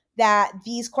assume that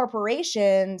these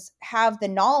corporations have the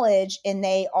knowledge and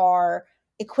they are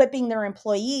equipping their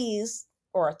employees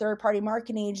or a third-party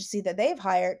marketing agency that they've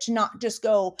hired to not just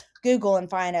go Google and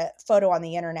find a photo on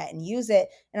the internet and use it.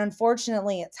 And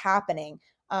unfortunately, it's happening.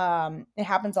 It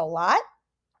happens a lot.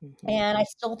 And I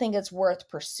still think it's worth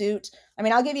pursuit. I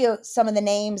mean, I'll give you some of the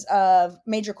names of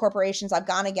major corporations I've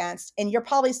gone against, and you'll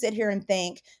probably sit here and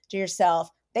think to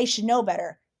yourself, they should know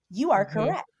better. You are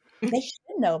correct. They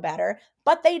should know better,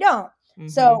 but they don't.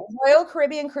 So Royal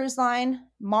Caribbean Cruise Line,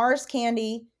 Mars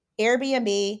Candy,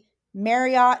 Airbnb,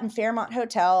 Marriott and Fairmont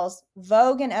Hotels,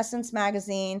 Vogue and Essence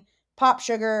Magazine, Pop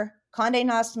Sugar, Condé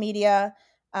Nast Media,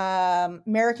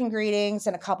 American Greetings,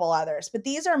 and a couple others. But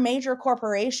these are major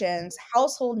corporations,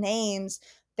 household names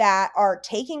that are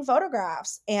taking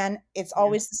photographs. And it's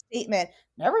always the statement,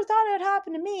 never thought it would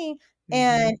happen to me.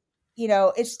 And,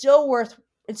 it's still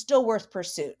worth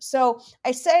pursuit. So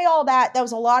I say all that. That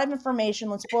was a lot of information.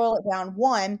 Let's boil it down.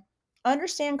 One,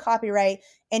 understand copyright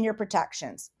and your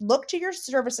protections. Look to your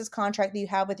services contract that you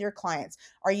have with your clients.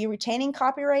 Are you retaining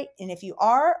copyright? And if you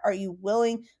are you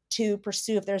willing to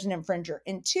pursue if there's an infringer?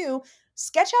 And two,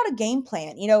 sketch out a game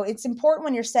plan. It's important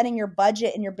when you're setting your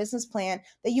budget and your business plan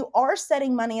that you are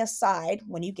setting money aside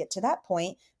when you get to that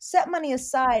point. Set money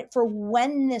aside for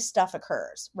when this stuff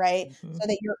occurs, right? So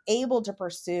that you're able to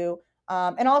pursue.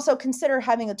 And also consider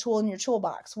having a tool in your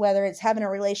toolbox, whether it's having a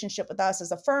relationship with us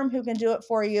as a firm who can do it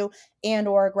for you, and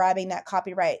or grabbing that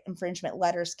copyright infringement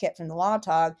letters kit from the Law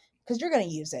Talk, because you're going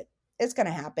to use it. It's going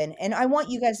to happen. And I want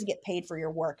you guys to get paid for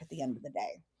your work at the end of the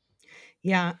day.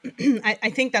 Yeah. I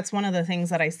think that's one of the things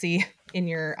that I see in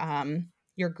your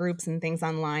groups and things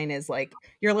online is like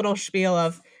your little spiel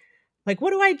of like,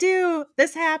 what do I do?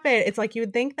 This happened. It's like you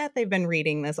would think that they've been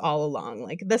reading this all along,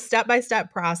 like the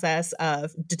step-by-step process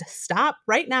of stop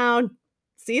right now,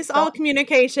 cease Don't, all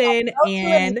communication, don't do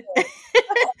and anything.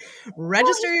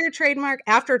 register your trademark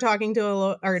after talking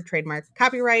to or trademark,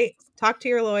 copyright, talk to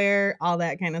your lawyer, all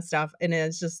that kind of stuff. And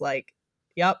it's just like,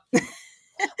 yep.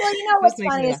 Well, you know Just what's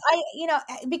makes funny me is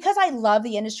laugh. because I love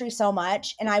the industry so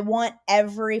much and I want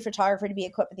every photographer to be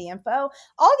equipped with the info,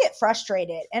 I'll get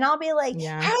frustrated and I'll be like,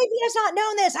 Yeah. how have you guys not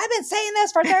known this? I've been saying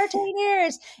this for 13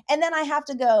 years. And then I have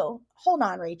to go, hold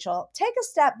on, Rachel, take a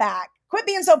step back. Quit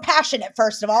being so passionate,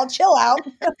 first of all, chill out.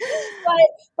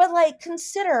 but like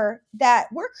consider that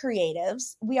we're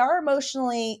creatives. We are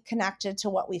emotionally connected to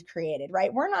what we've created,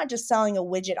 right? We're not just selling a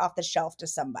widget off the shelf to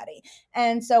somebody.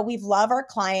 And so we love our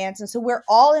clients. And so we're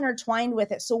all intertwined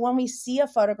with it. So when we see a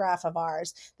photograph of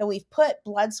ours that we've put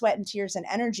blood, sweat, and tears and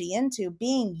energy into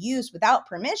being used without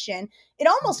permission, it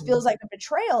almost Mhm. feels like a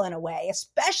betrayal in a way,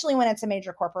 especially when it's a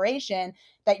major corporation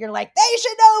that you're like, they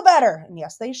should know better. And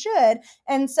yes, they should.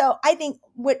 And so I think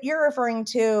what you're referring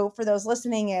to for those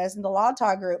listening is in the Law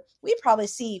Talk group, we probably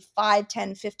see 5,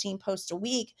 10, 15 posts a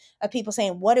week of people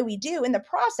saying, what do we do in the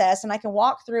process? And I can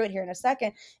walk through it here in a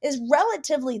second, is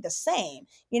relatively the same.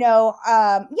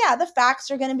 Yeah, the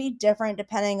facts are going to be different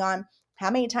depending on how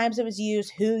many times it was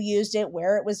used, who used it,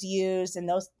 where it was used, and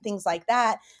those things like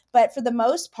that. But for the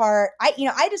most part, I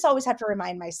just always have to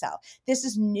remind myself, this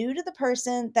is new to the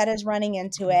person that is running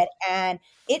into Mhm. it. And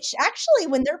it's actually,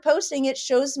 when they're posting, it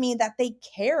shows me that they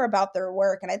care about their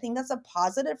work. And I think that's a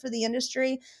positive for the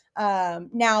industry.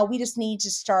 Now we just need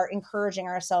to start encouraging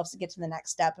ourselves to get to the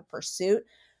next step of pursuit.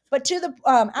 But to the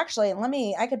actually,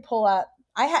 I could pull up.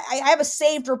 I have a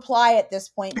saved reply at this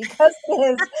point because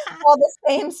it is all the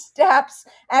same steps.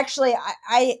 Actually,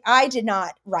 I did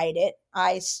not write it.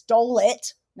 I stole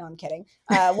it. No, I'm kidding.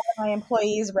 One of my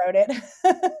employees wrote it.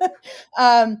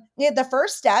 Yeah, the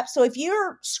first step. So if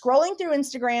you're scrolling through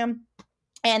Instagram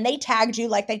and they tagged you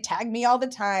like they tag me all the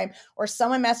time, or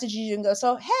someone messages you and goes,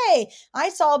 so, hey, I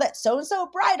saw that so and so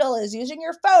bridal is using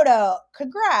your photo.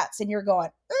 Congrats. And you're going,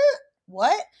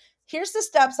 what? Here's the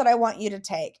steps that I want you to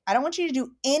take. I don't want you to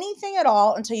do anything at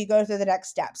all until you go through the next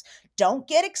steps. Don't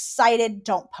get excited.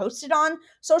 Don't post it on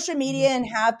social media Mhm. and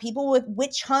have people with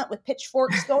witch hunt with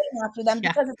pitchforks going after them,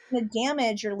 Yeah. because it's going to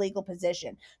damage your legal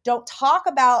position. Don't talk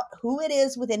about who it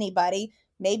is with anybody,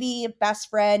 maybe a best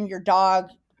friend, your dog,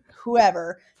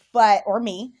 whoever, or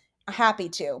me. Happy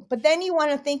to. But then you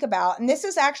want to think about, and this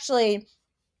is actually,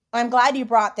 I'm glad you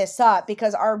brought this up,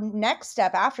 because our next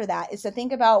step after that is to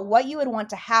think about what you would want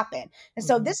to happen. And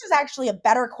so Mhm. this is actually a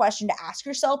better question to ask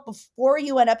yourself before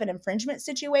you end up in an infringement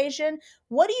situation.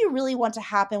 What do you really want to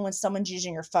happen when someone's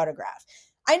using your photograph?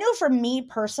 I know for me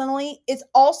personally, it's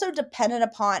also dependent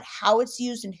upon how it's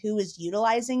used and who is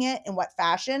utilizing it in what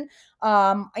fashion.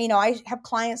 I have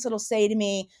clients that'll say to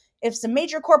me, if it's a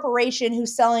major corporation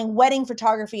who's selling wedding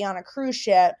photography on a cruise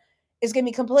ship, is going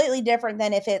to be completely different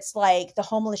than if it's like the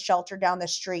homeless shelter down the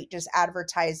street just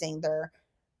advertising their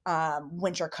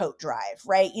winter coat drive,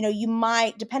 right? You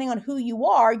might, depending on who you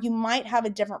are, you might have a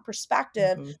different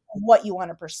perspective Mhm. of what you want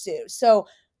to pursue. So,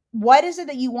 what is it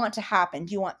that you want to happen?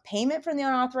 Do you want payment from the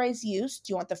unauthorized use?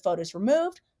 Do you want the photos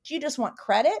removed? Do you just want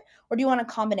credit, or do you want a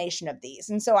combination of these?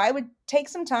 And so I would take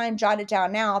some time, jot it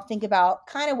down now, think about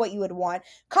kind of what you would want.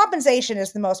 Compensation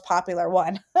is the most popular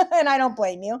one, and I don't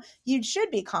blame you. You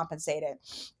should be compensated.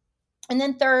 And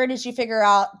then third is you figure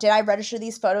out, did I register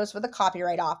these photos with the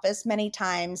copyright office? Many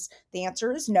times the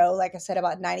answer is no. Like I said,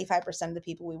 about 95% of the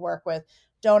people we work with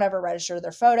don't ever register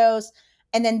their photos.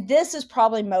 And then this is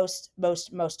probably most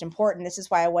important. This is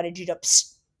why I wanted you to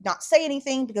not say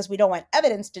anything, because we don't want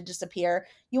evidence to disappear.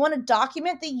 You want to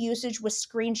document the usage with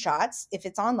screenshots if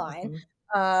it's online,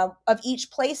 Mhm. of each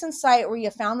place and site where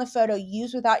you found the photo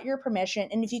used without your permission.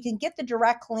 And if you can get the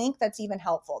direct link, that's even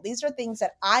helpful. These are things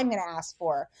that I'm going to ask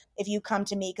for if you come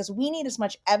to me, because we need as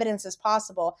much evidence as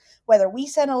possible. Whether we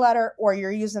send a letter or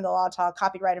you're using the Law Talk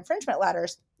copyright infringement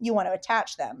letters, you want to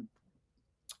attach them.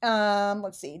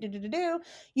 Let's see.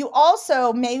 You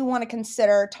also may want to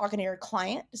consider talking to your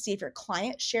client to see if your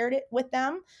client shared it with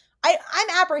them. I'm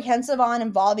apprehensive on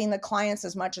involving the clients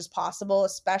as much as possible,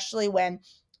 especially when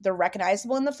they're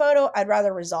recognizable in the photo. I'd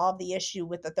rather resolve the issue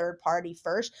with the third party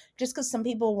first, just because some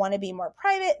people want to be more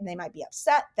private and they might be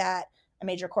upset that a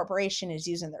major corporation is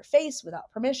using their face without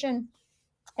permission.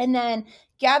 And then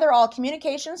gather all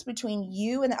communications between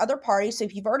you and the other party. So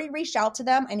if you've already reached out to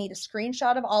them, I need a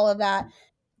screenshot of all of that.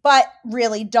 But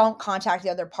really, don't contact the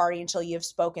other party until you've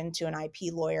spoken to an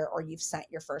IP lawyer or you've sent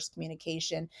your first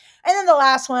communication. And then the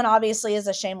last one, obviously, is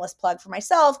a shameless plug for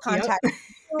myself. Yep. Contact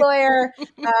a lawyer,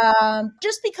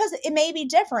 just because it may be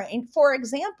different. And for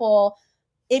example,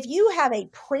 if you have a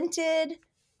printed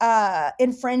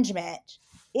infringement,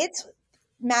 it's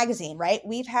magazine, right?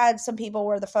 We've had some people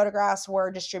where the photographs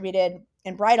were distributed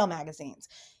in bridal magazines.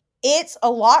 It's a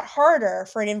lot harder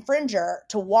for an infringer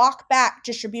to walk back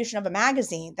distribution of a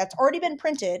magazine that's already been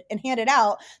printed and handed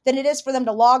out than it is for them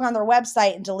to log on their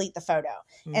website and delete the photo.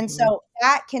 And so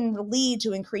that can lead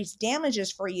to increased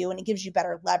damages for you, and it gives you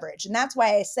better leverage. And that's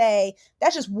why I say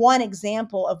that's just one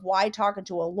example of why talking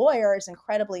to a lawyer is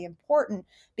incredibly important,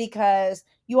 because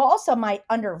you also might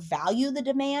undervalue the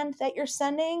demand that you're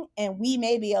sending, and we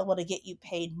may be able to get you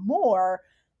paid more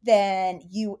than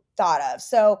you thought of.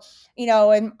 So,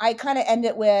 and I kind of end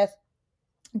it with,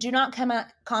 do not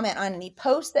comment on any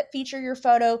posts that feature your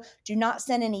photo. Do not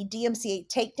send any DMCA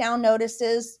takedown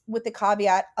notices, with the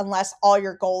caveat, unless all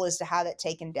your goal is to have it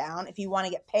taken down. If you want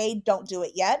to get paid, don't do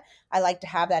it yet. I like to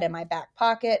have that in my back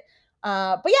pocket.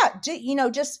 But yeah,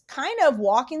 just kind of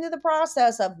walking through the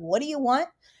process of what do you want,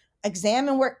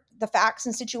 examine where the facts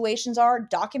and situations are,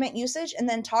 document usage, and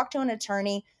then talk to an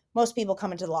attorney. Most people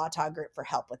come into the Law Talk group for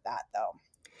help with that, though.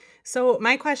 So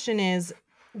my question is,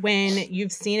 when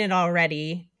you've seen it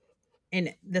already,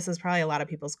 and this is probably a lot of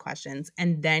people's questions,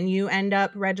 and then you end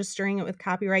up registering it with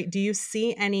copyright, do you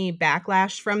see any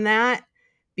backlash from that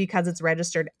because it's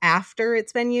registered after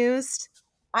it's been used?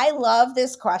 I love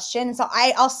this question. So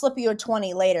I'll slip you a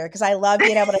 20 later, because I love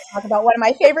being able to talk about one of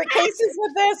my favorite cases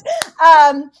with this.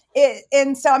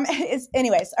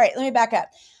 Anyways, all right, let me back up.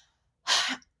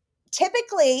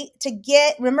 Typically,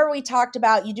 remember we talked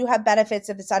about, you do have benefits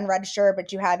if it's unregistered,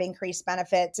 but you have increased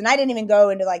benefits. And I didn't even go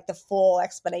into like the full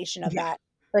explanation of that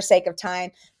for sake of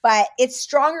time, but it's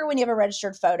stronger when you have a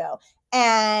registered photo.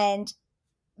 And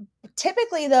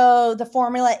typically, though, the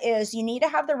formula is you need to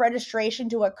have the registration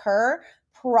to occur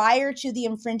prior to the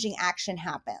infringing action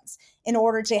happens in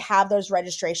order to have those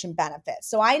registration benefits.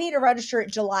 So I need to register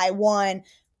it July 1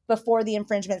 before the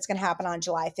infringement is going to happen on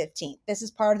July 15th. This is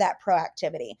part of that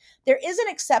proactivity. There is an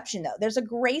exception, though. There's a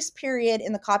grace period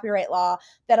in the copyright law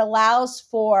that allows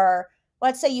for,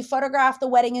 let's say you photograph the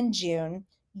wedding in June,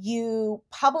 you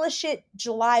publish it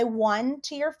July 1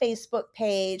 to your Facebook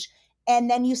page,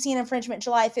 and then you see an infringement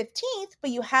July 15th,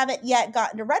 but you haven't yet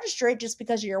gotten to register it just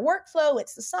because of your workflow.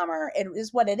 It's the summer. It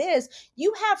is what it is.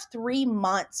 You have 3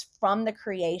 months from the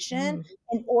creation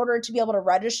in order to be able to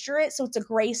register it. So it's a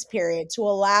grace period to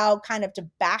allow kind of to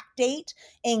backdate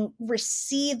and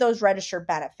receive those registered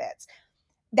benefits.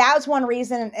 That was one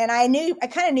reason. And I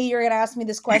kind of knew you were going to ask me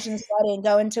this question, so I didn't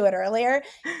go into it earlier.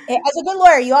 As a good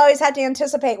lawyer, you always have to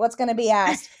anticipate what's going to be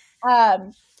asked.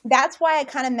 That's why I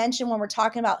kind of mentioned when we're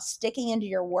talking about sticking into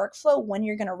your workflow when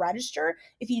you're going to register.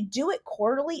 If you do it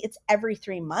quarterly, it's every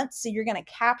 3 months. So you're going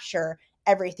to capture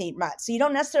every 3 months. So you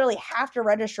don't necessarily have to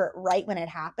register it right when it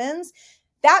happens.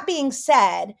 That being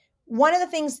said, one of the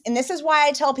things, and this is why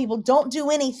I tell people, don't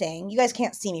do anything. You guys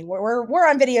can't see me. We're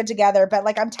on video together, but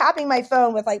like I'm tapping my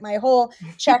phone with like my whole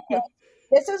checklist.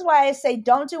 This is why I say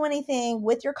don't do anything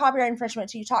with your copyright infringement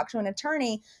until you talk to an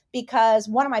attorney, because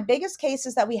one of my biggest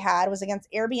cases that we had was against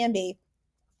Airbnb.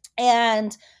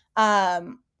 And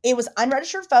it was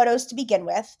unregistered photos to begin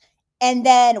with. And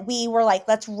then we were like,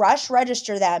 let's rush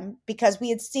register them, because we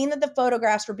had seen that the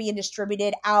photographs were being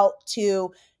distributed out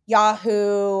to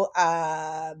Yahoo,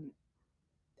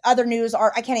 other news,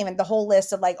 or I can't even, the whole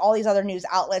list of like all these other news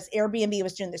outlets. Airbnb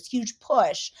was doing this huge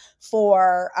push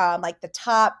for like the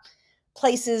top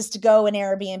places to go in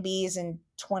Airbnbs in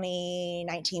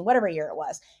 2019, whatever year it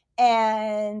was.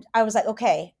 And I was like,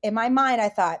 okay, in my mind, I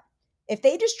thought, if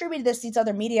they distributed these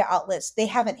other media outlets, they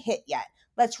haven't hit yet.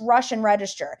 Let's rush and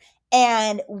register.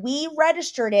 And we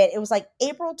registered it. It was like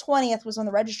April 20th was when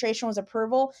the registration was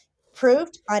approved.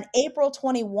 On April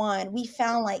 21, we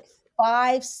found like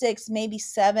 5, 6, maybe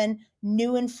 7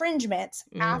 new infringements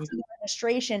after the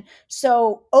registration.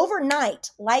 So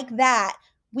overnight, like that,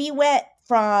 we went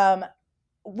from,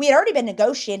 we had already been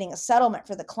negotiating a settlement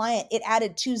for the client. It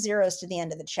added 2 zeros to the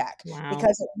end of the check. Wow.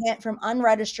 Because it went from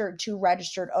unregistered to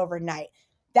registered overnight.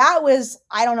 That was,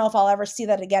 I don't know if I'll ever see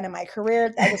that again in my career.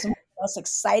 That was one of the most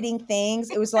exciting things.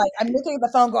 It was like, I'm looking at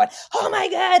the phone going, oh my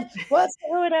God, what's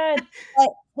going on? But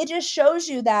it just shows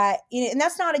you that, and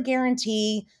that's not a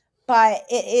guarantee, but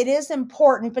it is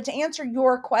important. But to answer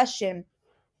your question,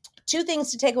 2 things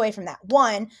to take away from that.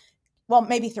 1, well,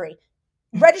 maybe 3.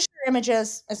 Register your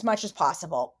images as much as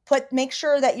possible. Make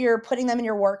sure that you're putting them in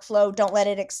your workflow. Don't let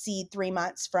it exceed 3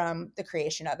 months from the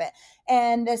creation of it.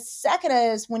 And the second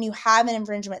is when you have an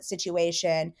infringement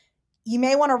situation, you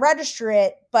may want to register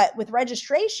it, but with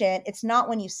registration, it's not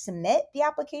when you submit the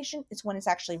application, it's when it's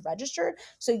actually registered.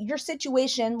 So your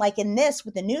situation, like in this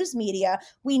with the news media,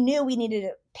 we knew we needed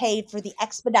to pay for the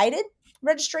expedited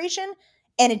registration,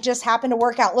 and it just happened to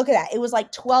work out. Look at that. It was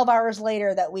like 12 hours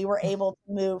later that we were able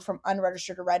to move from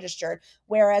unregistered to registered.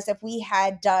 Whereas if we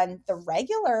had done the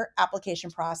regular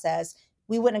application process,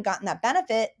 we wouldn't have gotten that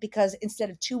benefit, because instead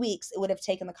of 2 weeks, it would have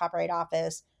taken the Copyright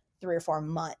Office 3 or 4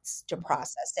 months to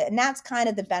process it. And that's kind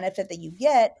of the benefit that you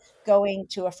get going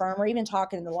to a firm or even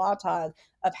talking to the Law Tog,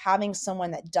 of having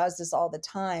someone that does this all the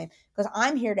time, because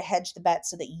I'm here to hedge the bet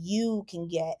so that you can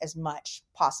get as much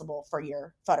possible for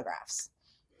your photographs.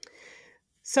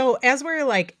 So as we're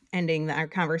like ending our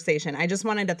conversation, I just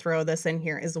wanted to throw this in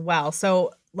here as well.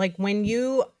 So like when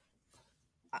you,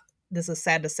 this is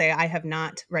sad to say, I have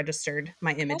not registered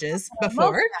my images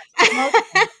before. Most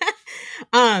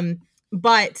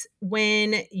But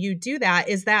when you do that,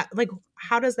 is that like,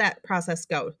 how does that process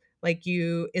go? Like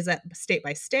is that state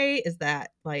by state? Is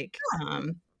that like,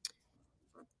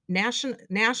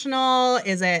 national?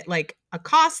 Is it like a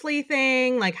costly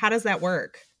thing? Like, how does that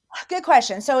work? Good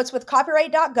question. So it's with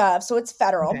copyright.gov. So it's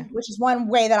federal, Okay. which is one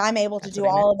way that I'm able to That's do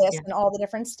what I meant. all of this Yeah. in all the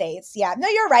different states. Yeah, no,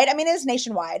 you're right. I mean, it is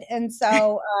nationwide. And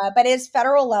so, but it's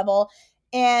federal level.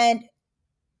 And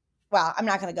well, I'm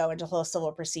not going to go into a whole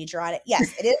civil procedure on it.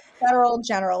 Yes, it is federal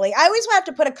generally. I always have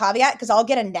to put a caveat, because I'll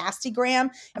get a nasty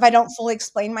gram if I don't fully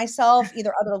explain myself,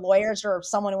 either other lawyers or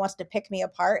someone who wants to pick me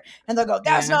apart. And they'll go,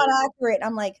 that's Yeah. not accurate.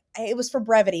 I'm like, it was for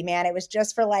brevity, man. It was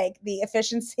just for like the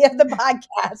efficiency of the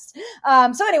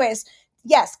podcast. So anyways,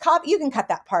 yes, you can cut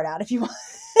that part out if you want.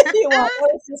 If you want.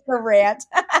 It was just a rant.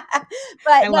 I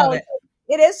But love no, it.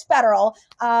 it is federal.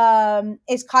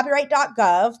 It's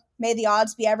copyright.gov. May the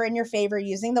odds be ever in your favor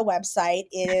using the website.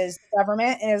 It is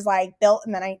government. It is like built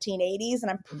in the 1980s,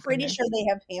 and I'm Oh, pretty sure goodness. they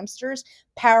have hamsters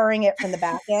powering it from the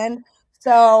back end.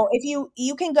 So if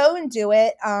you can go and do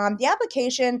it, the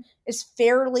application is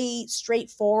fairly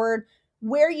straightforward.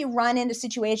 Where you run into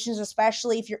situations,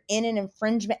 especially if you're in an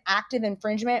active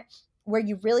infringement, where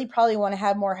you really probably want to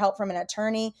have more help from an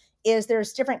attorney, is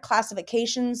there's different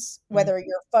classifications, whether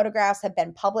your photographs have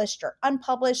been published or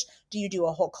unpublished. Do you do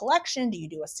a whole collection? Do you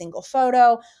do a single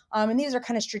photo? And these are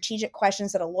kind of strategic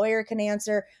questions that a lawyer can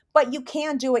answer, but you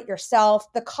can do it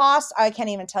yourself. The costs, I can't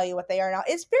even tell you what they are now.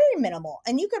 It's very minimal,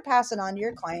 and you could pass it on to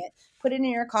your client, put it in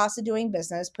your cost of doing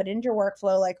business, put it into your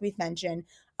workflow, like we've mentioned.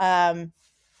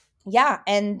 Yeah.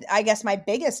 And I guess my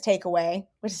biggest takeaway,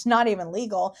 which is not even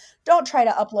legal, don't try to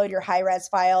upload your high res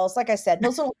files. Like I said,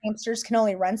 those little hamsters can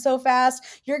only run so fast.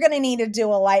 You're going to need to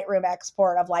do a Lightroom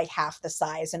export of like half the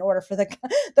size in order for the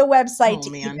website Oh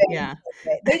to man. even, Yeah.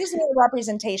 they just need a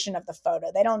representation of the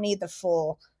photo. They don't need the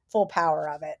full power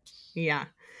of it. Yeah.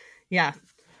 Yeah.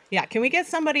 Yeah. Can we get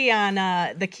somebody on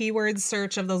the keyword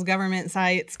search of those government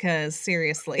sites? Because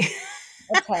seriously,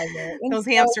 I tell you. And those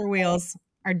so hamster wheels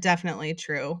are definitely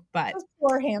true. But those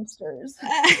poor hamsters.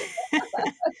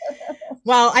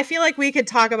 well, I feel like we could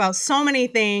talk about so many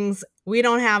things. We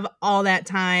don't have all that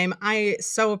time. I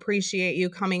so appreciate you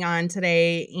coming on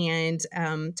today and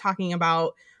talking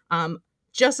about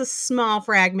just a small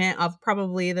fragment of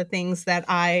probably the things that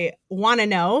I want to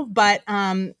know. But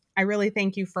I really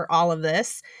thank you for all of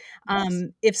this. Yes.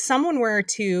 If someone were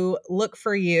to look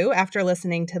for you after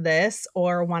listening to this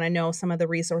or want to know some of the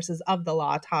resources of the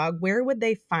Law Tog, where would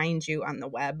they find you on the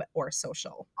web or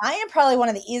social? I am probably one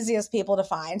of the easiest people to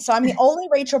find. So I'm the only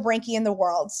Rachel Brenke in the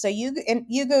world. So you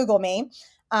Google me,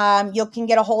 you can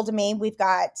get a hold of me.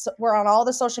 We're on all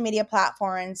the social media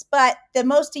platforms, but the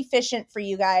most efficient for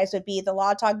you guys would be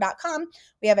thelawtog.com.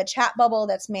 We have a chat bubble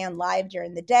that's manned live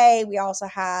during the day. We also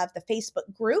have the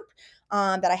Facebook group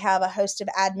that I have a host of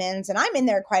admins, and I'm in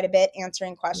there quite a bit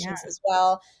answering Yeah. questions as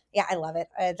well. Yeah, I love it.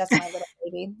 That's my little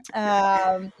baby.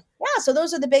 Yeah, so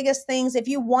those are the biggest things. If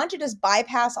you want to just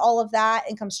bypass all of that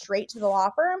and come straight to the law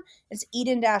firm, it's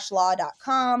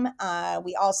eden-law.com.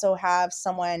 We also have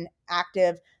someone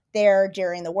active there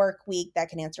during the work week that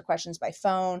can answer questions by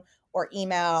phone or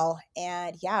email.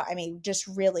 And yeah, I mean, just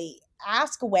really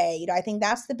ask away. I think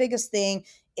that's the biggest thing,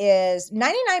 is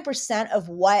 99% of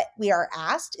what we are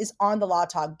asked is on the Law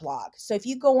Talk blog. So if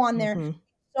you go on there, Mm-hmm.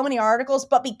 so many articles,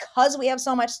 but because we have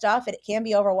so much stuff, it can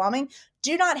be overwhelming.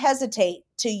 Do not hesitate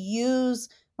to use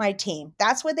my team.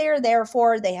 That's what they are there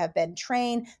for. They have been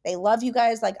trained. They love you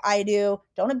guys like I do.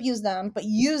 Don't abuse them, but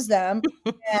use them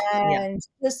Yeah. and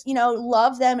just,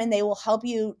 love them, and they will help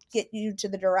you get you to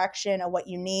the direction of what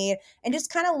you need, and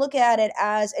just kind of look at it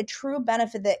as a true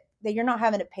benefit that you're not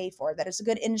having to pay for, that it's a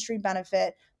good industry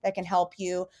benefit that can help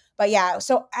you. But yeah,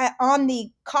 so on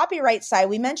the copyright side,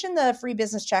 we mentioned the free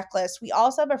business checklist. We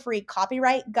also have a free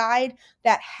copyright guide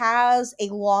that has a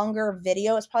longer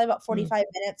video. It's probably about 45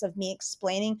 minutes of me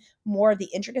explaining more of the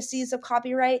intricacies of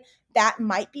copyright. That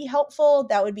might be helpful.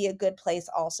 That would be a good place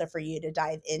also for you to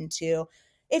dive into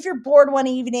if you're bored one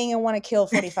evening and want to kill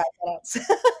 45 minutes.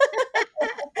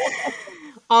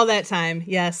 All that time,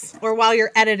 yes. Or while you're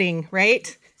editing,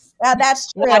 right? Yeah,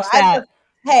 that's true. Watch that.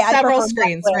 I Several prefer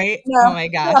screens, Netflix. right? No, Oh my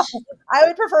gosh. no, I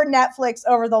would prefer Netflix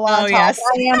over the Law Oh, Talk. yes.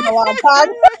 I am the Law Talk.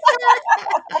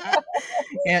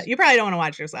 Yeah, you probably don't want to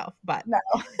watch yourself, but No.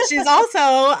 she's also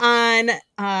on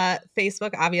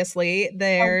Facebook, obviously.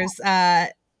 There's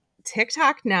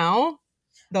TikTok now.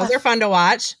 Those are fun to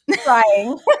watch.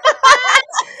 Crying.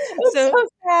 It's so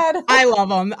sad. I love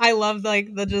them. I love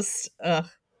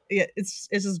it's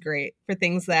just great for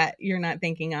things that you're not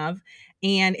thinking of.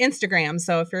 And Instagram.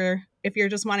 So if you're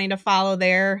just wanting to follow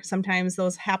there, sometimes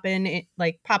those happen,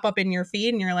 like pop up in your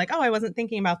feed and you're like, oh, I wasn't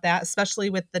thinking about that, especially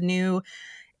with the new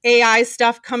AI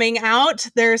stuff coming out.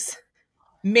 There's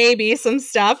maybe some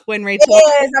stuff when Rachel.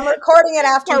 It is. I'm recording it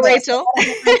after For this. Rachel.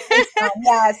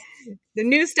 Yes. The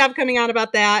new stuff coming out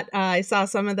about that. I saw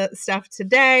some of the stuff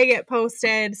today get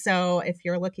posted. So if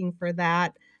you're looking for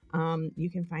that,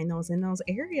 you can find those in those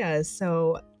areas.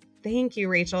 So thank you,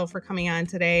 Rachel, for coming on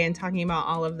today and talking about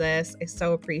all of this. I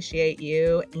so appreciate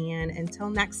you. And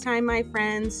until next time, my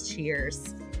friends,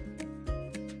 cheers.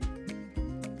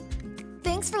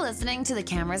 Thanks for listening to the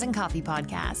Cameras and Coffee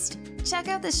podcast. Check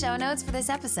out the show notes for this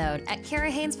episode at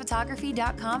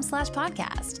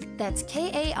karahainesphotography.com/podcast. That's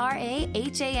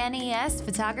KARAHANES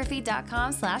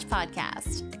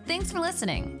photography.com/podcast. Thanks for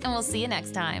listening, and we'll see you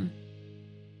next time.